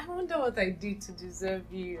god. I wonder what I did to deserve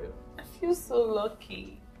you. I feel so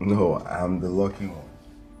lucky. No, I'm the lucky one.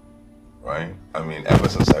 Right? I mean, ever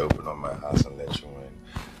since I opened up my house and let you in,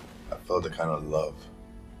 I felt the kind of love,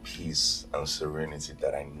 peace, and serenity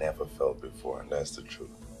that I never felt before, and that's the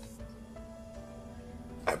truth.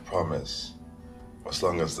 I promise, as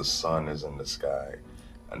long as the sun is in the sky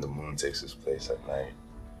and the moon takes its place at night,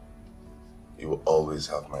 you will always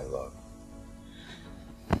have my love.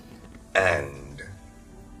 And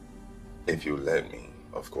if you let me,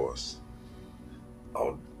 of course, I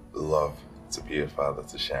would love to be a father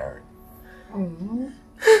to Sharon.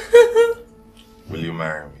 Will you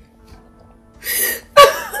marry me?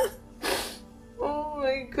 Oh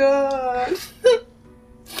my god.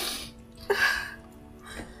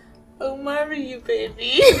 I'll marry you,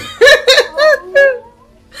 baby.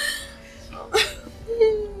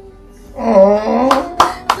 Congratulations.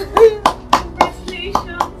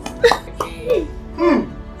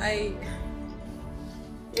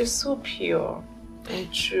 You're so pure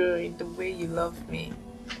and true in the way you love me.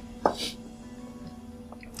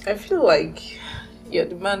 I feel like you're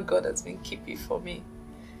the man God has been keeping for me.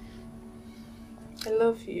 I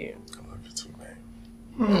love you. I love you too, babe.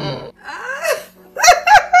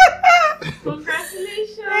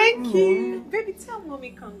 Congratulations. Thank you. Baby, tell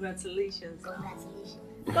mommy congratulations.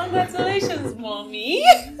 Congratulations, mommy.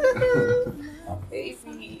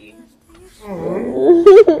 Baby. I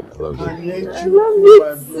love you. I love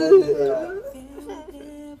you too.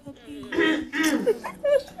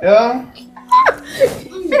 Yeah?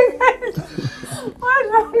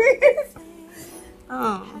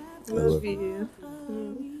 Oh, love you.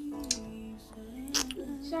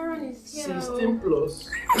 Sharon is here. 16 plus.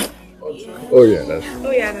 Oh yeah, that's true.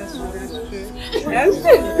 Oh yeah, that's true. That's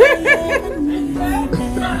true.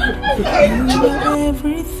 You're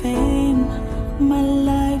everything. My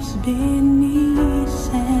life's been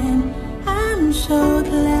missing. I'm so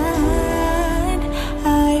glad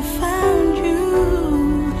I found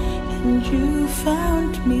you and you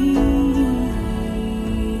found me.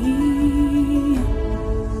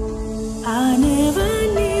 I never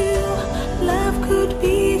knew love could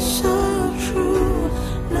be so true.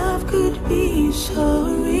 Love could be so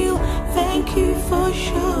real. Thank you for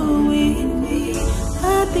showing me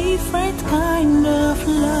a different kind of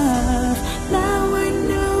love. Now I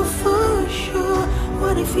know for sure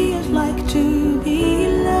what it feels like to be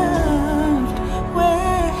loved.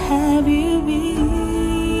 Where have you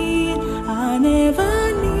been? I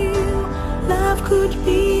never knew love could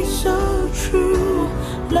be so true.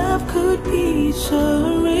 Love could be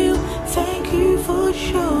so real. Thank you for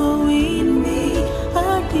showing me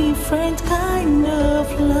a different kind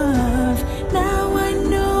of love.